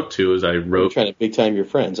I wrote to is You're trying to big time your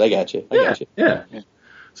friends. I got you. Yeah.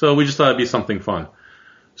 So we just thought it'd be something fun.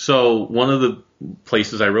 So one of the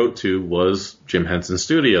places I wrote to was Jim Henson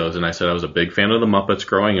Studios, and I said I was a big fan of the Muppets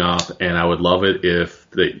growing up, and I would love it if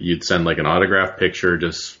you'd send like an autographed picture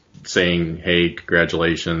just saying, hey,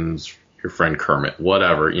 congratulations, your friend Kermit,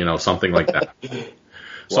 whatever, something like that.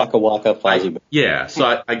 Waka Waka Fozzie. Yeah,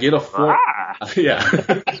 so I get a form. Yeah.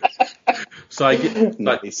 So I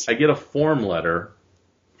get a form letter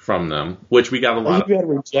from them, which we got a lot of. You got a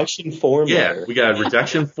rejection form letter. Yeah, we got a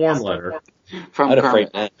rejection form letter. From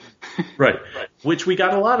Kermit. Right. Which we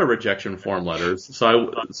got a lot of rejection form letters.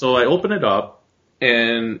 So I open it up,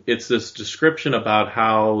 and it's this description about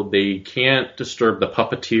how they can't disturb the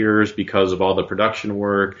puppeteers because of all the production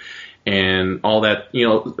work and all that. It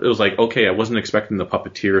was like, okay, I wasn't expecting the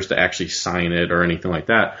puppeteers to actually sign it or anything like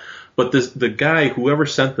that. But the guy, whoever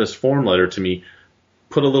sent this form letter to me,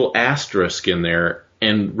 put a little asterisk in there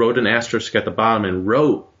and wrote an asterisk at the bottom and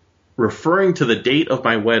wrote, referring to the date of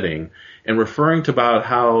my wedding and referring to about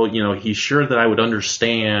how, he's sure that I would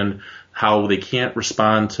understand how they can't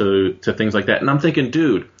respond to things like that. And I'm thinking,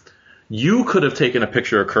 dude, you could have taken a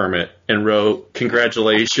picture of Kermit and wrote,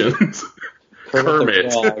 congratulations,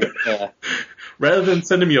 Kermit. Yeah. Rather than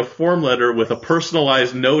sending me a form letter with a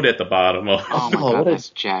personalized note at the bottom. Oh my God, that's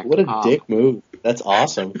jacked What a up. dick move. That's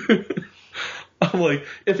awesome. I'm like,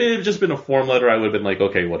 if it had just been a form letter, I would have been like,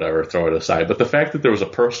 okay, whatever, throw it aside. But the fact that there was a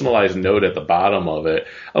personalized note at the bottom of it,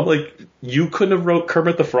 I'm like, you couldn't have wrote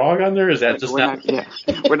Kermit the Frog on there? Is that just not?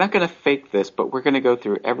 We're not going to fake this, but we're going to go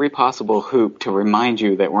through every possible hoop to remind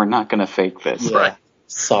you that we're not going to fake this. Yeah. Right.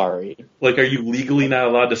 Sorry. Like, are you legally not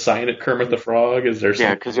allowed to sign it, Kermit the Frog? Is there?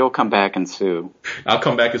 Yeah, because you'll come back and sue. I'll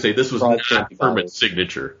come back and say this was not Kermit's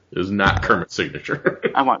signature. It was not Kermit's signature.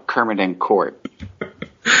 I want Kermit in court.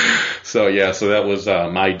 So that was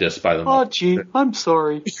my diss by the Muppets. Oh, gee, I'm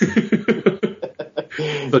sorry.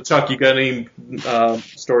 So, Chuck, you got any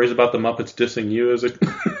stories about the Muppets dissing you as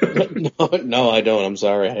a? No, I don't. I'm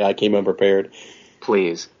sorry. I came unprepared.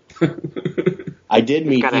 Please. I did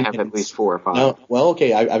meet. You've got to have at least 4 or 5. No, well,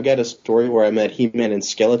 okay. I've got a story where I met He-Man and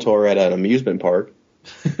Skeletor at an amusement park.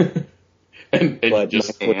 and but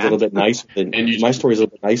just, my story's a little bit nicer than my story's a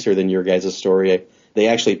little bit nicer than your guys' story. They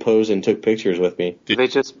actually posed and took pictures with me. Were they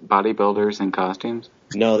just bodybuilders in costumes?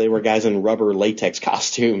 No, they were guys in rubber latex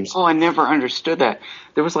costumes. Oh, I never understood that.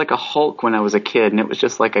 There was like a Hulk when I was a kid, and it was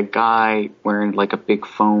just like a guy wearing like a big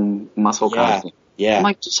foam muscle costume. Yeah. I'm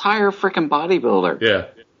like, just hire a freaking bodybuilder. Yeah.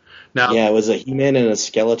 Now, it was a He-Man and a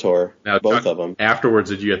Skeletor, both Chuck, of them. Afterwards,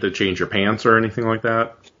 did you have to change your pants or anything like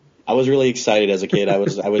that? I was really excited as a kid. I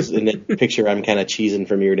was in the picture. I'm kind of cheesing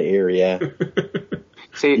from ear to ear. Yeah.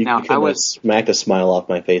 See, now I was smacked a smile off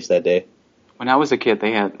my face that day. When I was a kid,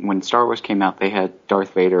 when Star Wars came out, they had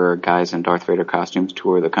Darth Vader or guys in Darth Vader costumes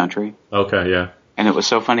tour the country. Okay, yeah. And it was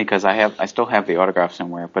so funny because I still have the autograph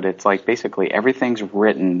somewhere, but it's like basically everything's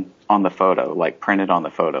written on the photo, like printed on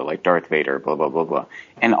the photo, like Darth Vader, blah, blah, blah, blah.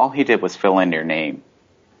 And all he did was fill in your name.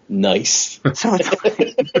 Nice. So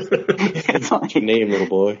it's like your name, little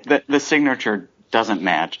boy. The signature doesn't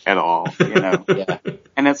match at all, Yeah.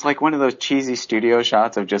 And it's like one of those cheesy studio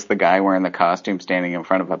shots of just the guy wearing the costume standing in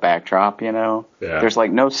front of a backdrop, Yeah. There's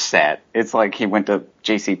like no set. It's like he went to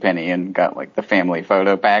JCPenney and got like the family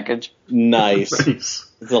photo package. Nice.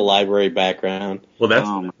 It's a library background. Well,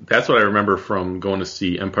 that's what I remember from going to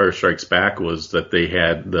see Empire Strikes Back was that they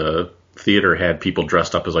had the theater had people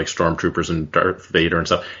dressed up as like stormtroopers and Darth Vader and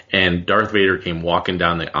stuff. And Darth Vader came walking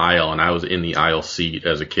down the aisle, and I was in the aisle seat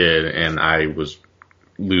as a kid, and I was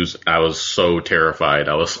so terrified.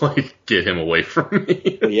 I was like, get him away from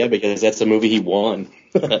me. Well, yeah, because that's the movie he won.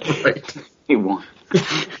 Right. He won.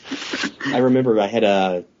 I remember I had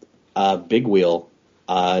a Big Wheel.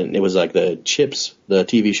 It was like the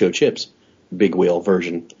TV show Chips Big Wheel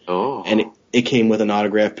version. Oh. And it came with an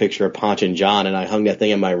autographed picture of Ponch and John, and I hung that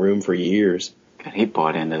thing in my room for years. God, he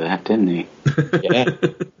bought into that, didn't he? Yeah.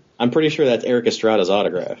 I'm pretty sure that's Eric Estrada's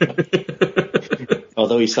autograph.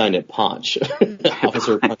 Although he signed it Ponch.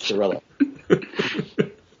 Officer Poncherella.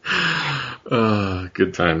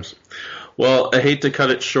 Good times. Well, I hate to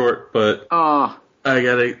cut it short, but I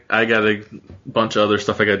got a bunch of other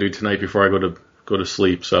stuff I got to do tonight before I go to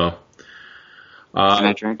sleep. So, and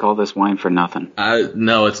I drank all this wine for nothing.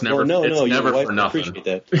 No, it's never. No, it's never your wife for nothing.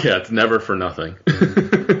 Appreciate that. Yeah, it's never for nothing.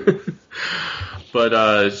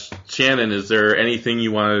 But Shannon, is there anything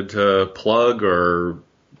you wanted to plug or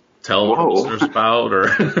tell listeners about, or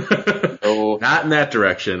not in that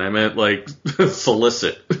direction? I meant like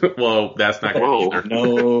solicit. Well, that's not good either.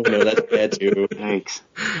 No, that's bad too. Thanks.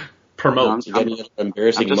 Promote. I'm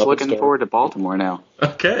embarrassing. I'm just Muppet looking story. forward to Baltimore now.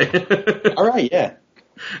 Okay. All right, yeah.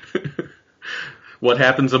 What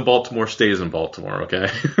happens in Baltimore stays in Baltimore. Okay.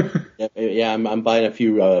 Yeah, I'm buying a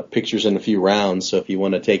few pictures in a few rounds. So if you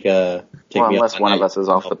want to take me, unless one of us is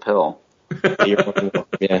off the pill.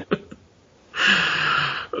 Yeah.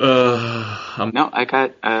 No, I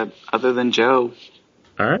got other than Joe.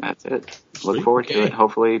 All right. That's it. Look forward to it.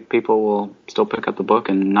 Hopefully, people will still pick up the book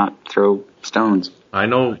and not throw stones. I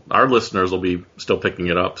know our listeners will be still picking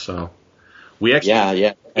it up. So we actually,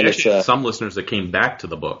 And had some listeners that came back to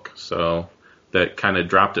the book. So that kind of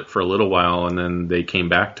dropped it for a little while, and then they came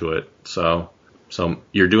back to it. So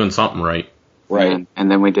you're doing something right. Right.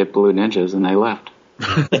 And then we did Blue Ninjas, and they left.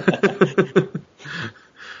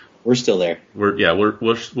 We're still there.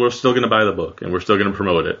 We're still going to buy the book, and we're still going to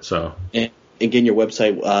promote it. So. And again, your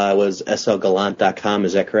website was slgallant.com.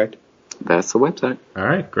 Is that correct? That's the website. All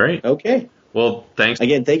right, great. Okay. Well, thanks.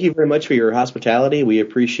 Again, thank you very much for your hospitality. We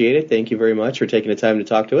appreciate it. Thank you very much for taking the time to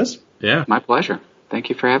talk to us. Yeah. My pleasure. Thank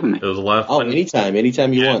you for having me. It was a lot of fun.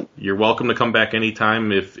 Anytime you want. You're welcome to come back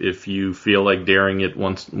anytime if you feel like daring it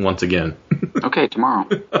once again. Okay, tomorrow.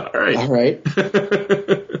 All right. All right.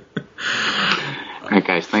 All right,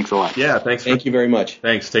 guys. Thanks a lot. Yeah, thanks. Thank you very much.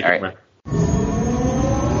 Thanks. Take care, man.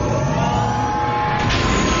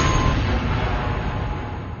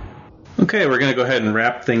 Okay, we're going to go ahead and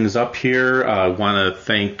wrap things up here. I want to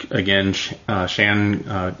thank, again,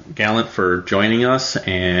 Shan Gallant for joining us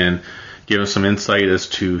and give us some insight as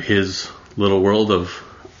to his little world of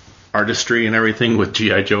artistry and everything with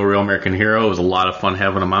G.I. Joe Real American Hero. It was a lot of fun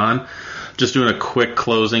having him on. Just doing a quick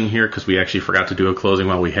closing here because we actually forgot to do a closing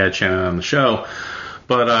while we had Shannon on the show.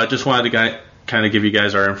 But just wanted to kind of give you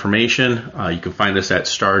guys our information. You can find us at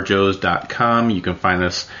starjoes.com. You can find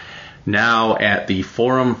us now at the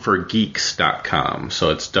forumforgeeks.com. So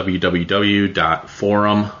it's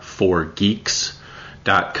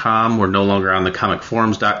www.forumforgeeks.com. We're no longer on the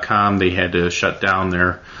comicforums.com. They had to shut down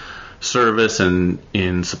their service and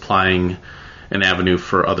in supplying an avenue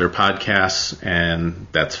for other podcasts, and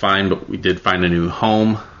that's fine, but we did find a new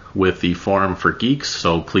home with the Forum for Geeks,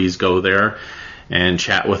 so please go there and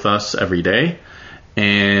chat with us every day.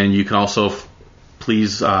 And you can also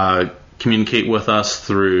please communicate with us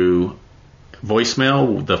through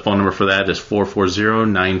voicemail. The phone number for that is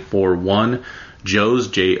 440-941-JOES,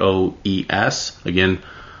 Joes. Again,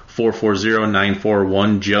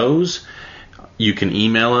 440-941-JOES. You can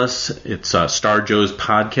email us. It's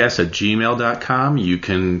starjoespodcast@gmail.com. You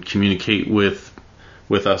can communicate with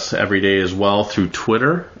us every day as well through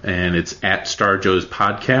Twitter, and it's at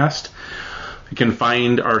starjoespodcast. You can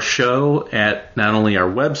find our show at not only our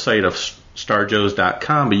website of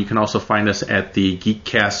starjoes.com, but you can also find us at the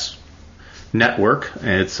Geekcast network.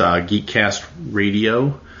 It's Geekcast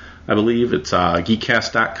Radio, I believe. It's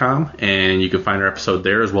geekcast.com, and you can find our episode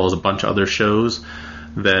there as well as a bunch of other shows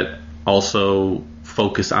that also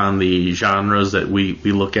focus on the genres that we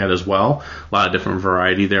look at as well. A lot of different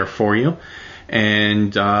variety there for you.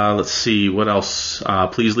 And let's see, what else?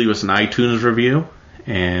 Please leave us an iTunes review,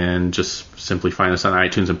 and just simply find us on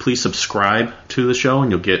iTunes. And please subscribe to the show, and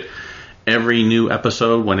you'll get every new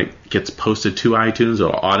episode when it gets posted to iTunes. It'll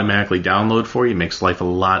automatically download for you. It makes life a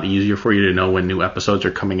lot easier for you to know when new episodes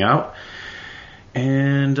are coming out.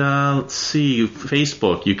 And let's see,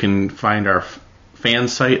 Facebook. You can find our fan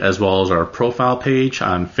site as well as our profile page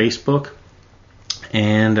on Facebook.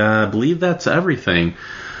 And I believe that's everything.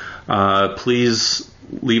 Please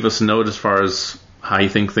leave us a note as far as how you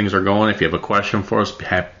think things are going. If you have a question for us,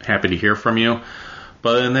 happy to hear from you.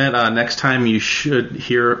 But other than that, next time you should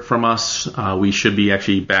hear from us, we should be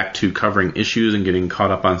actually back to covering issues and getting caught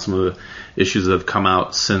up on some of the issues that have come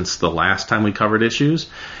out since the last time we covered issues.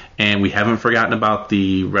 And we haven't forgotten about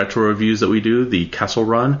the retro reviews that we do, the Kessel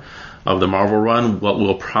run of the Marvel run. What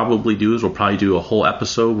we'll probably do is we'll probably do a whole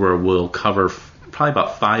episode where we'll cover probably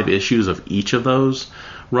about 5 issues of each of those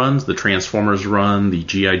runs, the Transformers run, the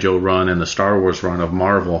G.I. Joe run, and the Star Wars run of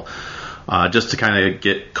Marvel, just to kind of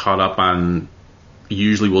get caught up on.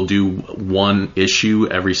 Usually we'll do 1 issue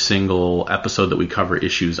every single episode that we cover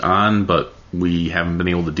issues on, but we haven't been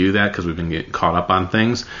able to do that because we've been getting caught up on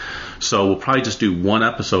things. So we'll probably just do 1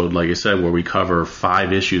 episode, like I said, where we cover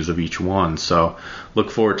 5 issues of each one. So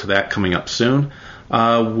look forward to that coming up soon.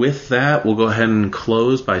 With that, we'll go ahead and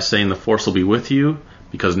close by saying the Force will be with you,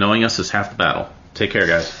 because knowing us is half the battle. Take care,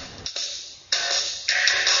 guys.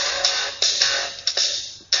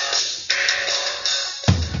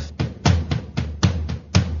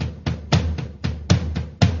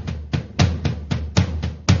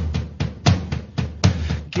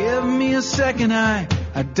 Give me a second, I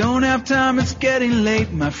don't have time, it's getting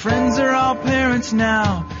late. My friends are all parents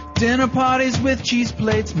now. Dinner parties with cheese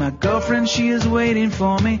plates. My girlfriend, she is waiting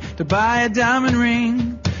for me to buy a diamond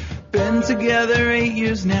ring. Been together 8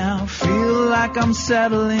 years now, feel like I'm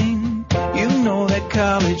settling. You know that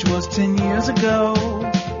college was 10 years ago.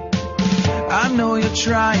 I know you're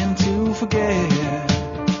trying to forget.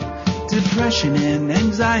 Depression and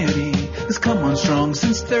anxiety has come on strong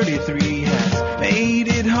since 33 has made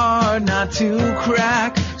it hard not to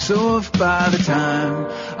crack. So if by the time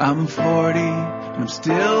I'm 40 and I'm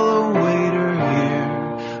still a waiter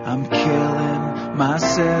here, I'm killing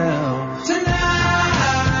myself tonight.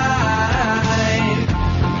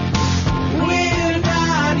 We're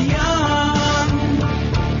not young.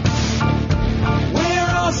 We're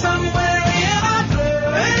all somewhere in our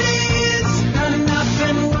 30s.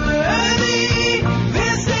 Nothing worthy.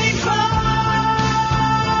 This ain't fun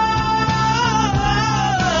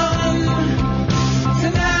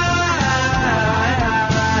tonight.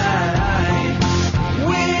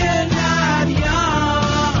 We're not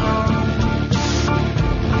young.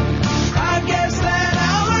 I guess that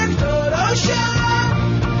I'll learn Photoshop.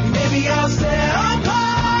 Maybe I'll sell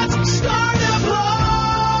parts, start a blog.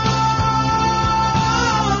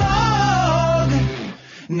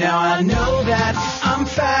 Now I know that I'm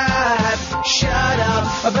fat. Shut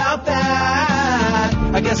up about that.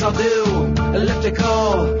 I guess I'll do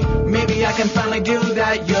elliptical. Maybe I can finally do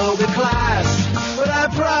that yoga class. But I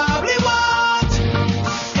probably won't.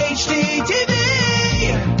 HD TV.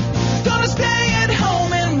 Gonna stay at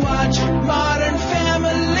home and watch Modern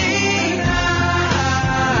Family.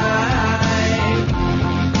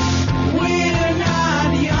 We're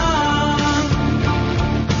not young.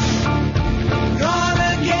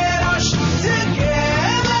 Gonna get our shit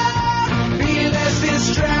together. Be less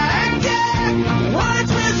distracted.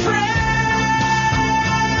 Words with friends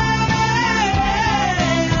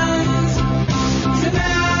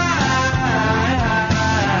tonight.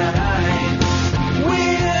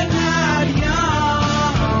 We're not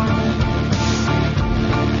young.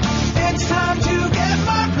 It's time to get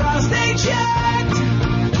my prostate checked.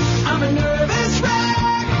 I'm a nervous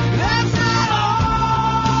wreck. That's not all.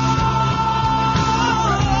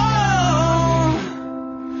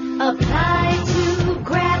 Apply to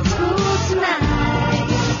grad school tonight.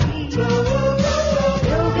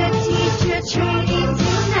 Yoga teacher training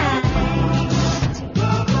tonight.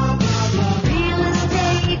 Real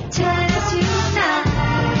estate test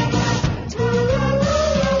tonight.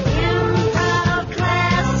 Improv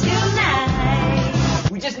class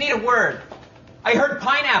tonight. We just need a word. I heard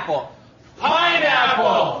pineapple.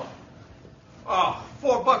 Pineapple! Oh,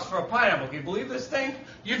 $4 for a pineapple. Can you believe this thing?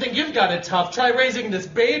 You think you've got it tough? Try raising this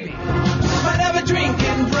baby. Might have a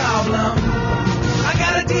drinking problem. I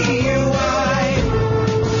got a DUI.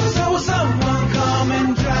 So will someone come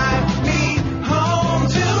and drive me home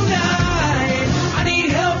tonight? I need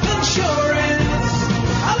health insurance.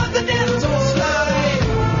 I let the dental slide.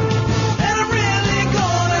 And I'm really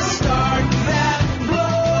gonna start that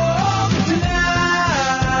blog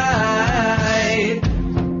tonight.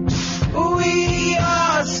 We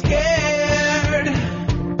are scared.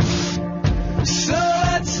 So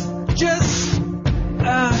let's just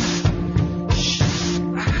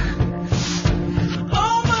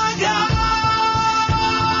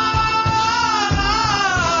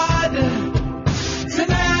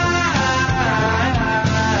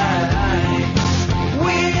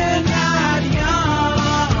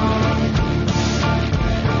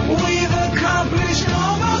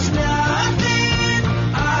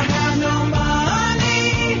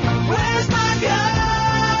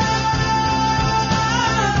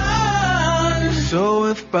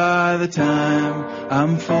if by the time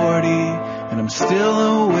I'm 40 and I'm still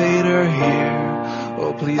a waiter here.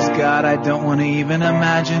 Oh, please God, I don't want to even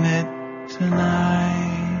imagine it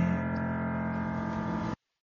tonight.